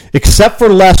 except for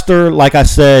Lester, like I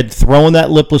said, throwing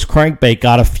that lipless crankbait,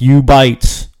 got a few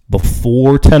bites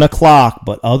before 10 o'clock,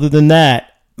 but other than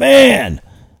that, man,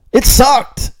 it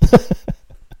sucked.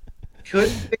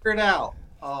 Couldn't figure it out.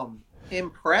 In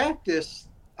practice,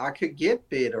 I could get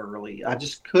bit early. I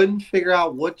just couldn't figure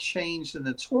out what changed in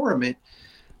the tournament.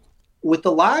 With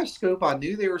the live scope, I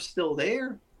knew they were still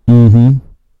there. Mm-hmm.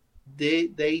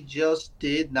 They just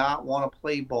did not want to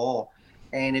play ball.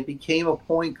 And it became a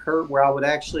point, Kurt, where I would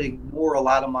actually ignore a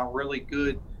lot of my really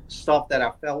good stuff that I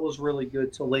felt was really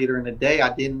good till later in the day.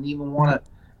 I didn't even want to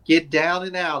get down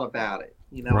and out about it.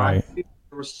 Right. I knew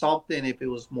there was something, if it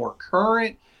was more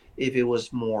current, if it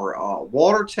was more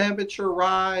water temperature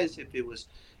rise, if it was,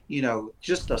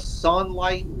 just a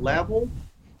sunlight level.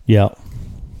 Yeah.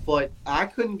 But I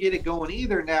couldn't get it going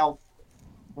either. Now,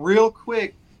 real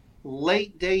quick,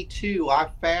 late day 2, I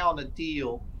found a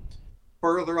deal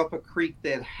further up a creek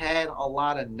that had a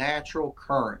lot of natural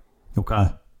current. Okay.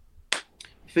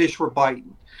 Fish were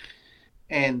biting.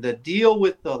 And the deal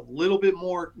with the little bit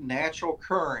more natural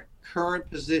current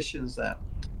positions them.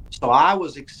 So I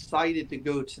was excited to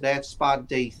go to that spot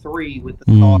day 3 with the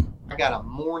thought, I got a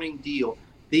morning deal.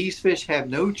 These fish have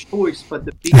no choice but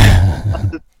to be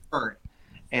under the current,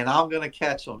 and I'm going to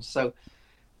catch them. So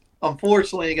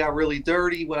unfortunately, it got really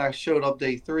dirty when I showed up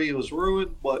day 3. It was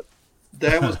ruined, but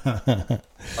that was.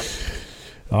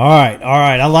 All right.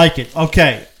 I like it.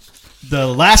 Okay. The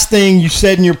last thing you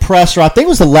said in your presser, I think it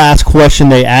was the last question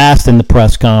they asked in the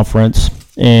press conference,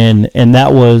 and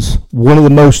that was one of the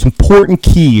most important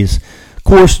keys. Of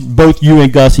course, both you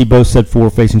and Gussie both said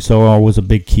forward-facing sonar was a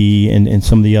big key, and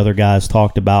some of the other guys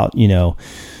talked about,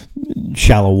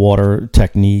 shallow water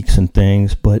techniques and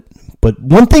things. But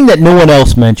one thing that no one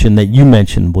else mentioned that you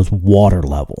mentioned was water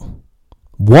level.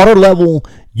 Water level,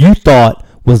 you thought,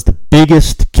 was the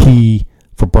biggest key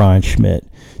for Bryan Schmitt.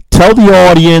 Tell the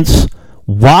audience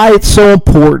why it's so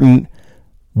important,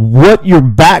 what your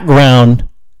background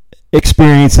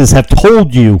experiences have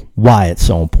told you why it's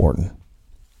so important.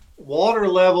 Water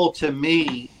level to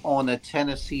me on the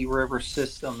Tennessee River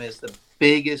system is the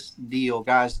biggest deal,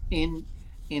 guys. In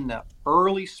the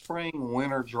early spring,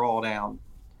 winter drawdown,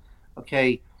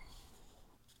 okay,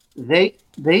 they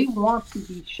want to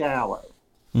be shallow.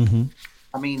 Mm-hmm.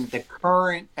 I mean, the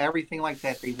current, everything like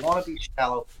that, they want to be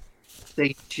shallow.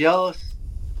 They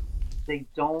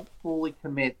don't fully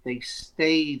commit. They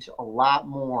stage a lot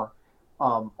more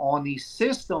on these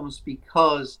systems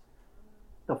because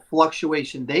the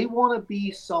fluctuation. They want to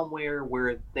be somewhere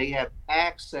where they have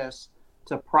access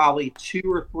to probably 2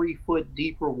 or 3 foot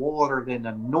deeper water than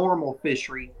a normal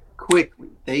fishery quickly.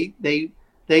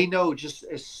 They know just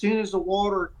as soon as the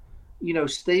water,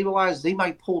 stabilizes, they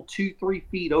might pull 2-3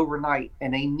 feet overnight,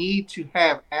 and they need to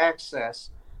have access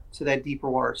to that deeper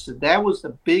water. So that was the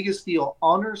biggest deal,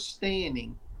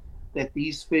 understanding that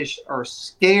these fish are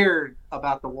scared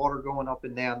about the water going up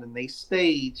and down, and they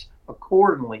stage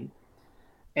accordingly,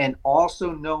 and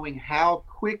also knowing how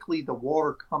quickly the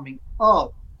water coming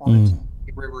up on the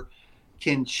Tennessee River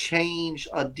can change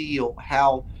a deal,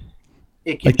 how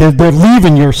it can, like they're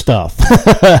leaving your stuff.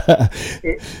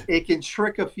 it can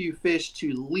trick a few fish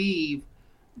to leave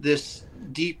this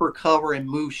deeper cover and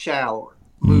move shallower.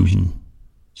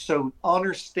 So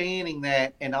understanding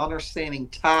that and understanding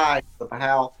tides of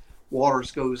how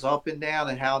waters goes up and down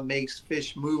and how it makes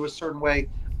fish move a certain way,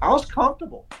 I was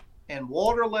comfortable. And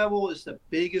water level is the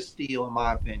biggest deal in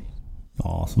my opinion.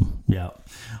 Awesome. Yeah.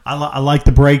 I like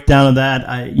the breakdown of that.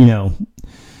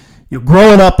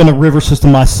 Growing up in a river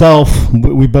system myself,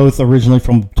 we both originally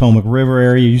from Potomac River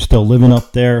area. You still living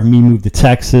up there. Me moved to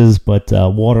Texas, but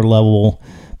water level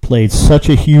played such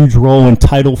a huge role in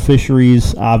tidal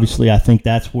fisheries. Obviously, I think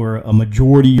that's where a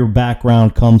majority of your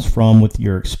background comes from with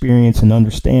your experience and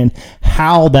understand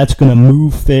how that's going to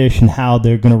move fish and how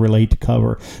they're going to relate to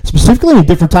cover, specifically in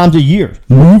different times of year,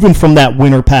 moving from that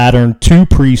winter pattern to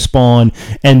pre-spawn,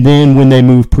 and then when they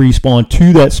move pre-spawn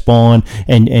to that spawn,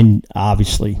 and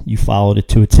obviously you followed it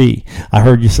to a T. I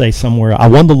heard you say somewhere, I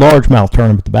won the largemouth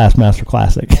tournament at the Bassmaster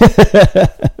Classic.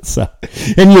 So,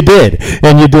 and you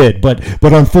did, but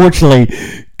unfortunately,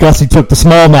 Gussie took the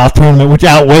smallmouth tournament, which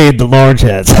outweighed the large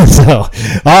heads. So, all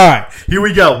right, here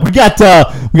we go. We got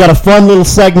a fun little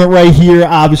segment right here.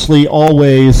 Obviously,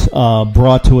 always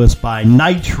brought to us by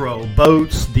Nitro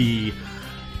Boats, the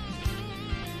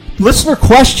listener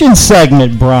question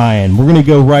segment. Brian, we're going to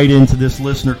go right into this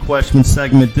listener question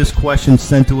segment. This question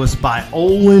sent to us by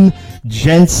Olin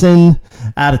Jensen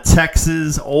out of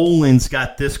Texas. Olin's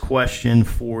got this question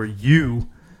for you.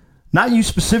 Not you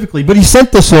specifically, but he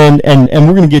sent this in, and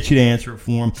we're going to get you to answer it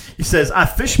for him. He says, I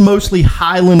fish mostly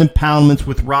highland impoundments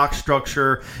with rock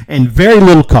structure and very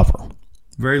little cover.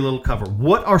 Very little cover.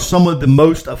 What are some of the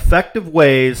most effective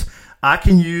ways I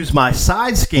can use my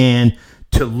side scan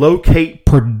to locate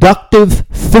productive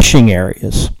fishing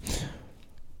areas?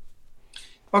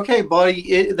 Okay,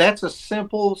 buddy, that's a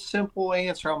simple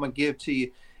answer I'm going to give to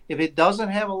you. If it doesn't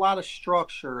have a lot of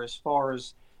structure as far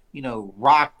as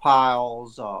rock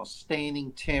piles,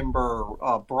 standing timber,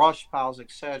 brush piles,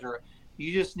 etc.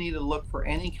 You just need to look for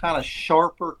any kind of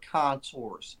sharper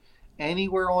contours.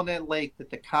 Anywhere on that lake that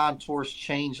the contours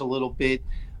change a little bit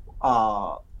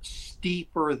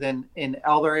steeper than in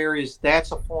other areas,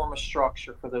 that's a form of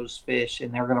structure for those fish,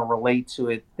 and they're going to relate to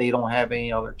it. They don't have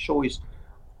any other choice.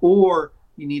 or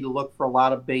you need to look for a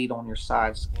lot of bait on your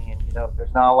side scan. You know, if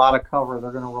there's not a lot of cover,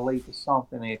 they're going to relate to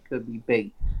something, and it could be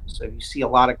bait. So if you see a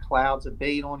lot of clouds of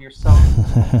bait on your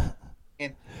side,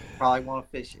 you probably want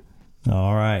to fish it.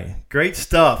 All right. Great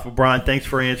stuff. Well, Bryan, thanks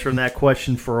for answering that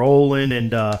question for Olin.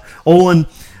 And Olin,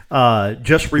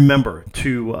 just remember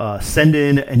to send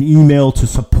in an email to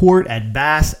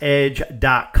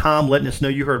support@bassedge.com, letting us know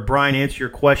you heard Bryan answer your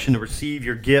question to receive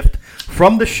your gift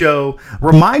from the show.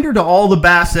 Reminder to all the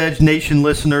Bass Edge Nation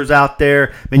listeners out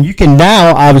there, and you can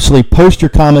now obviously post your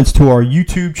comments to our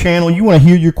YouTube channel. You want to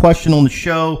hear your question on the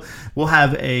show, we'll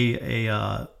have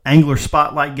a Angler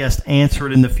Spotlight guest answer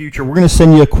it in the future. We're going to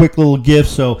send you a quick little gift,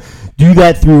 so do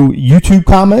that through YouTube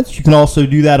comments. You can also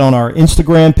do that on our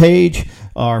Instagram page,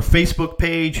 our Facebook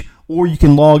page, or you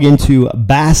can log into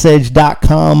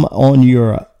bassedge.com on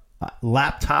your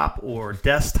laptop or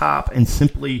desktop and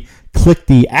simply click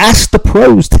the Ask the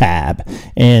Pros tab,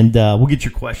 and we'll get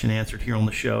your question answered here on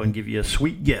the show and give you a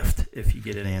sweet gift if you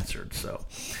get it answered. So,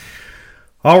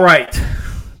 all right.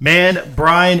 Man,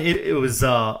 Bryan, it was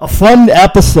a fun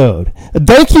episode.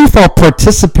 Thank you for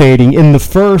participating in the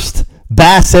first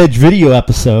Bass Edge video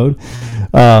episode.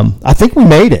 I think we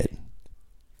made it.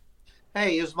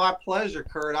 Hey, it was my pleasure,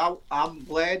 Kurt. I'm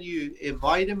glad you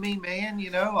invited me, man. You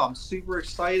know, I'm super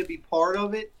excited to be part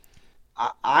of it.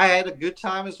 I had a good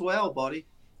time as well, buddy.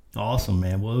 Awesome,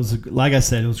 man. Well, it was, like I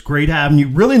said, it was great having you.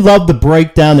 Really loved the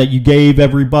breakdown that you gave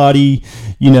everybody,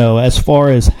 you know, as far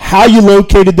as how you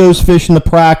located those fish in the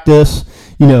practice,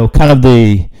 you know, kind of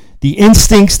the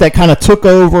instincts that kind of took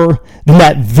over, then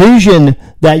that vision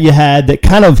that you had that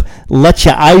kind of let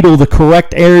you idle the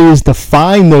correct areas to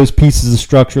find those pieces of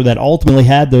structure that ultimately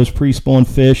had those pre-spawn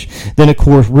fish. Then, of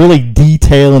course, really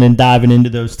detailing and diving into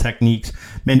those techniques.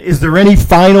 Man, is there any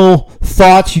final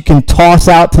thoughts you can toss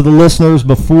out to the listeners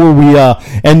before we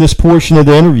end this portion of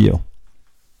the interview?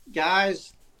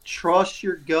 Guys, trust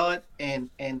your gut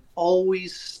and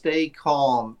always stay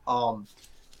calm.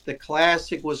 The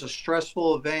Classic was a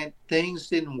stressful event. Things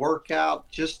didn't work out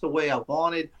just the way I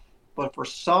wanted, but for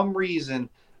some reason,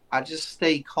 I just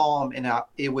stayed calm and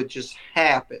it would just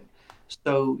happen.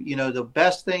 So, you know, the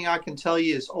best thing I can tell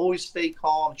you is always stay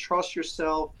calm, trust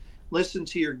yourself, listen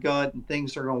to your gut, and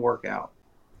things are going to work out.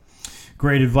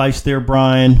 Great advice there,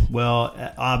 Bryan. Well,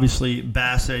 obviously,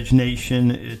 Bass Edge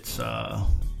Nation, it's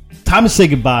time to say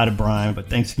goodbye to Bryan, but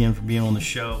thanks again for being on the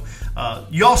show.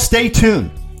 Y'all stay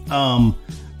tuned.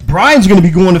 Bryan's going to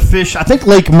be going to fish, I think,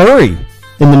 Lake Murray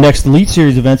in the next Elite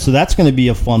Series event, so that's going to be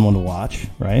a fun one to watch,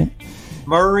 right?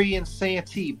 Murray and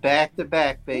Santee,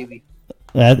 back-to-back, baby.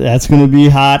 That's going to be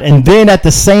hot. And then at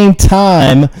the same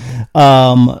time,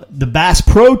 the Bass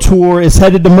Pro Tour is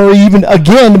headed to Murray even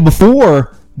again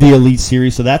before the Elite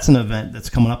Series, so that's an event that's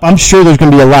coming up. I'm sure there's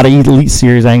going to be a lot of Elite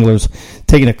Series anglers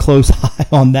taking a close eye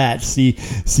on that, see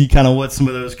kind of what some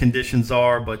of those conditions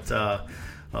are, but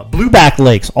Blueback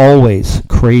Lake's always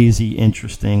crazy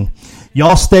interesting.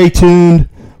 Y'all stay tuned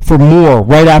for more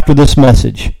right after this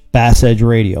message. Bass Edge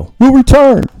Radio will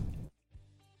return.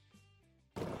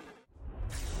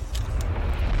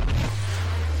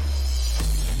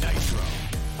 Nitro,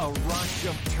 a rush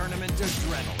of tournament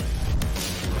adrenaline.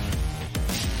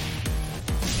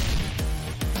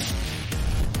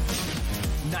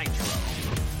 Nitro,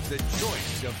 the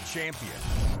choice of champion,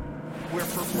 where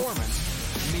performance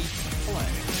meets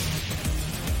play.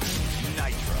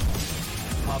 Nitro,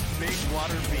 a big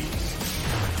water beast,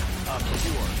 a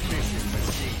pure fishing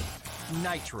machine.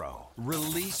 Nitro,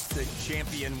 release the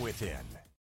champion within.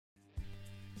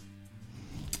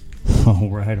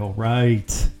 All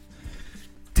right.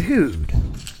 Dude,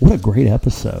 what a great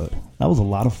episode. That was a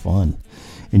lot of fun.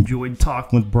 Enjoyed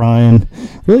talking with Bryan.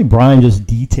 Really, Bryan just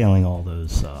detailing all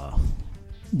those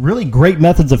really great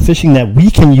methods of fishing that we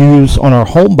can use on our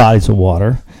home bodies of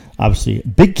water. Obviously, a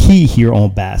big key here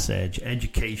on Bass Edge,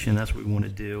 education. That's what we want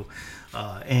to do.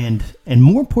 And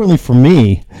more importantly for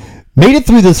me, made it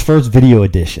through this first video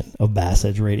edition of Bass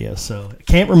Edge Radio. So I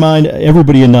can't remind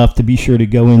everybody enough to be sure to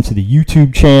go into the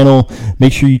YouTube channel.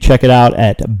 Make sure you check it out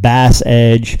at Bass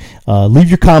Edge. Leave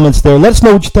your comments there. Let us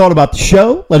know what you thought about the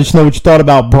show. Let us know what you thought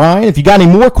about Bryan. If you got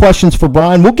any more questions for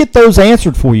Bryan, we'll get those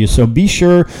answered for you. So be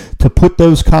sure to put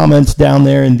those comments down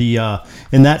there in the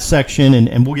in that section,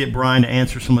 and we'll get Bryan to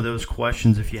answer some of those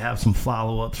questions if you have some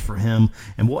follow-ups for him,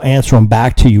 and we'll answer them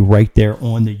back to you right there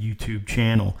on the YouTube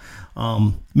channel.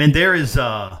 Man, there is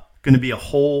going to be a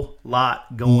whole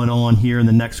lot going on here in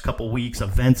the next couple weeks.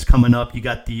 Events coming up. You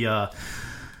got the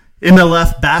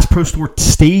MLF Bass Pro Tour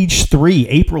Stage 3,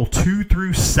 April 2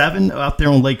 through 7 out there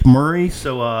on Lake Murray.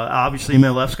 So obviously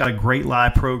MLF's got a great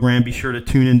live program. Be sure to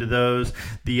tune into those.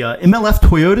 The MLF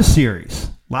Toyota Series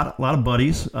lot of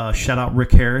buddies. Shout out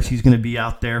Rick Harris. He's going to be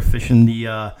out there fishing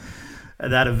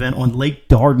that event on Lake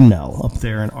Dardanelle up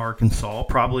there in Arkansas.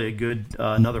 Probably a good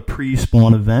another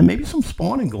pre-spawn event. Maybe some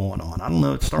spawning going on. I don't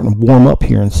know. It's starting to warm up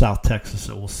here in South Texas,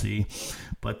 so we'll see.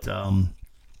 But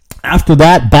after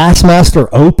that, Bassmaster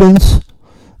Opens.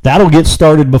 That'll get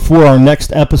started before our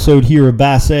next episode here of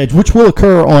Bass Edge, which will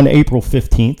occur on April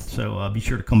 15th. So be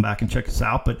sure to come back and check us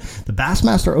out. But the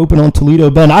Bassmaster Open on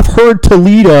Toledo Bend, I've heard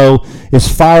Toledo is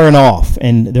firing off,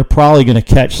 and they're probably going to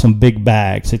catch some big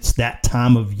bags. It's that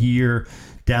time of year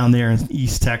down there in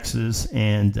East Texas.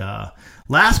 And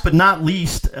last but not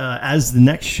least, as the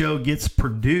next show gets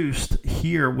produced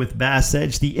here with Bass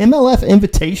Edge, the MLF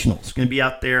Invitational is going to be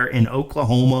out there in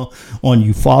Oklahoma on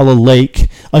Eufaula Lake,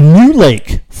 a new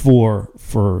lake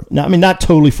not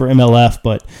totally for MLF,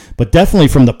 but definitely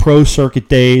from the pro circuit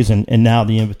days, and now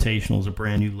the Invitational is a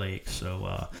brand new lake.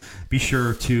 So be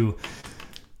sure to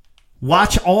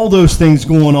watch all those things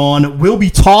going on. We'll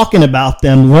be talking about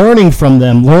them, learning from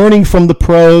the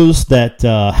pros that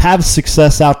have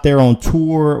success out there on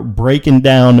tour, breaking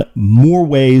down more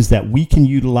ways that we can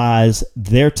utilize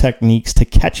their techniques to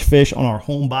catch fish on our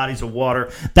home bodies of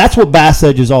water. That's what Bass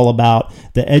Edge is all about,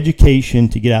 the education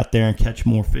to get out there and catch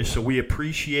more fish. So we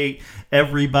appreciate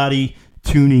everybody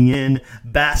tuning in.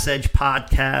 Bass Edge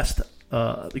Podcast.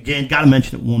 Again, got to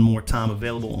mention it one more time,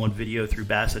 available on video through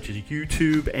Bass Edge's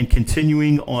YouTube and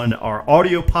continuing on our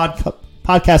audio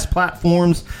podcast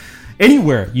platforms,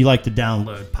 anywhere you like to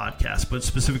download podcasts, but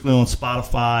specifically on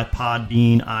Spotify,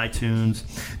 Podbean, iTunes.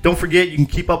 Don't forget, you can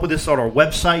keep up with us on our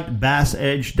website,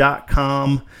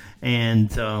 bassedge.com.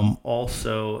 And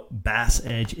also, Bass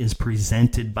Edge is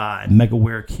presented by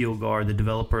Megaware KeelGuard, the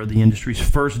developer of the industry's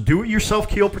first do-it-yourself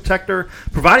keel protector,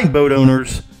 providing boat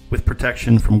owners with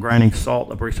protection from grinding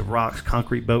salt, abrasive rocks,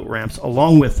 concrete boat ramps,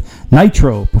 along with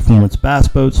Nitro Performance Bass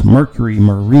Boats, Mercury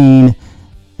Marine,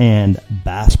 and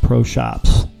Bass Pro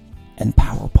Shops, and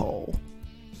Power Pole.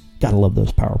 Gotta love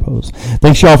those Power Poles.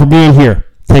 Thanks, y'all, for being here.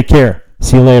 Take care.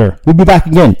 See you later. We'll be back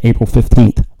again April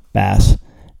 15th. Bass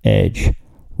Edge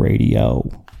Radio.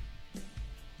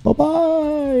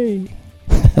 Bye-bye.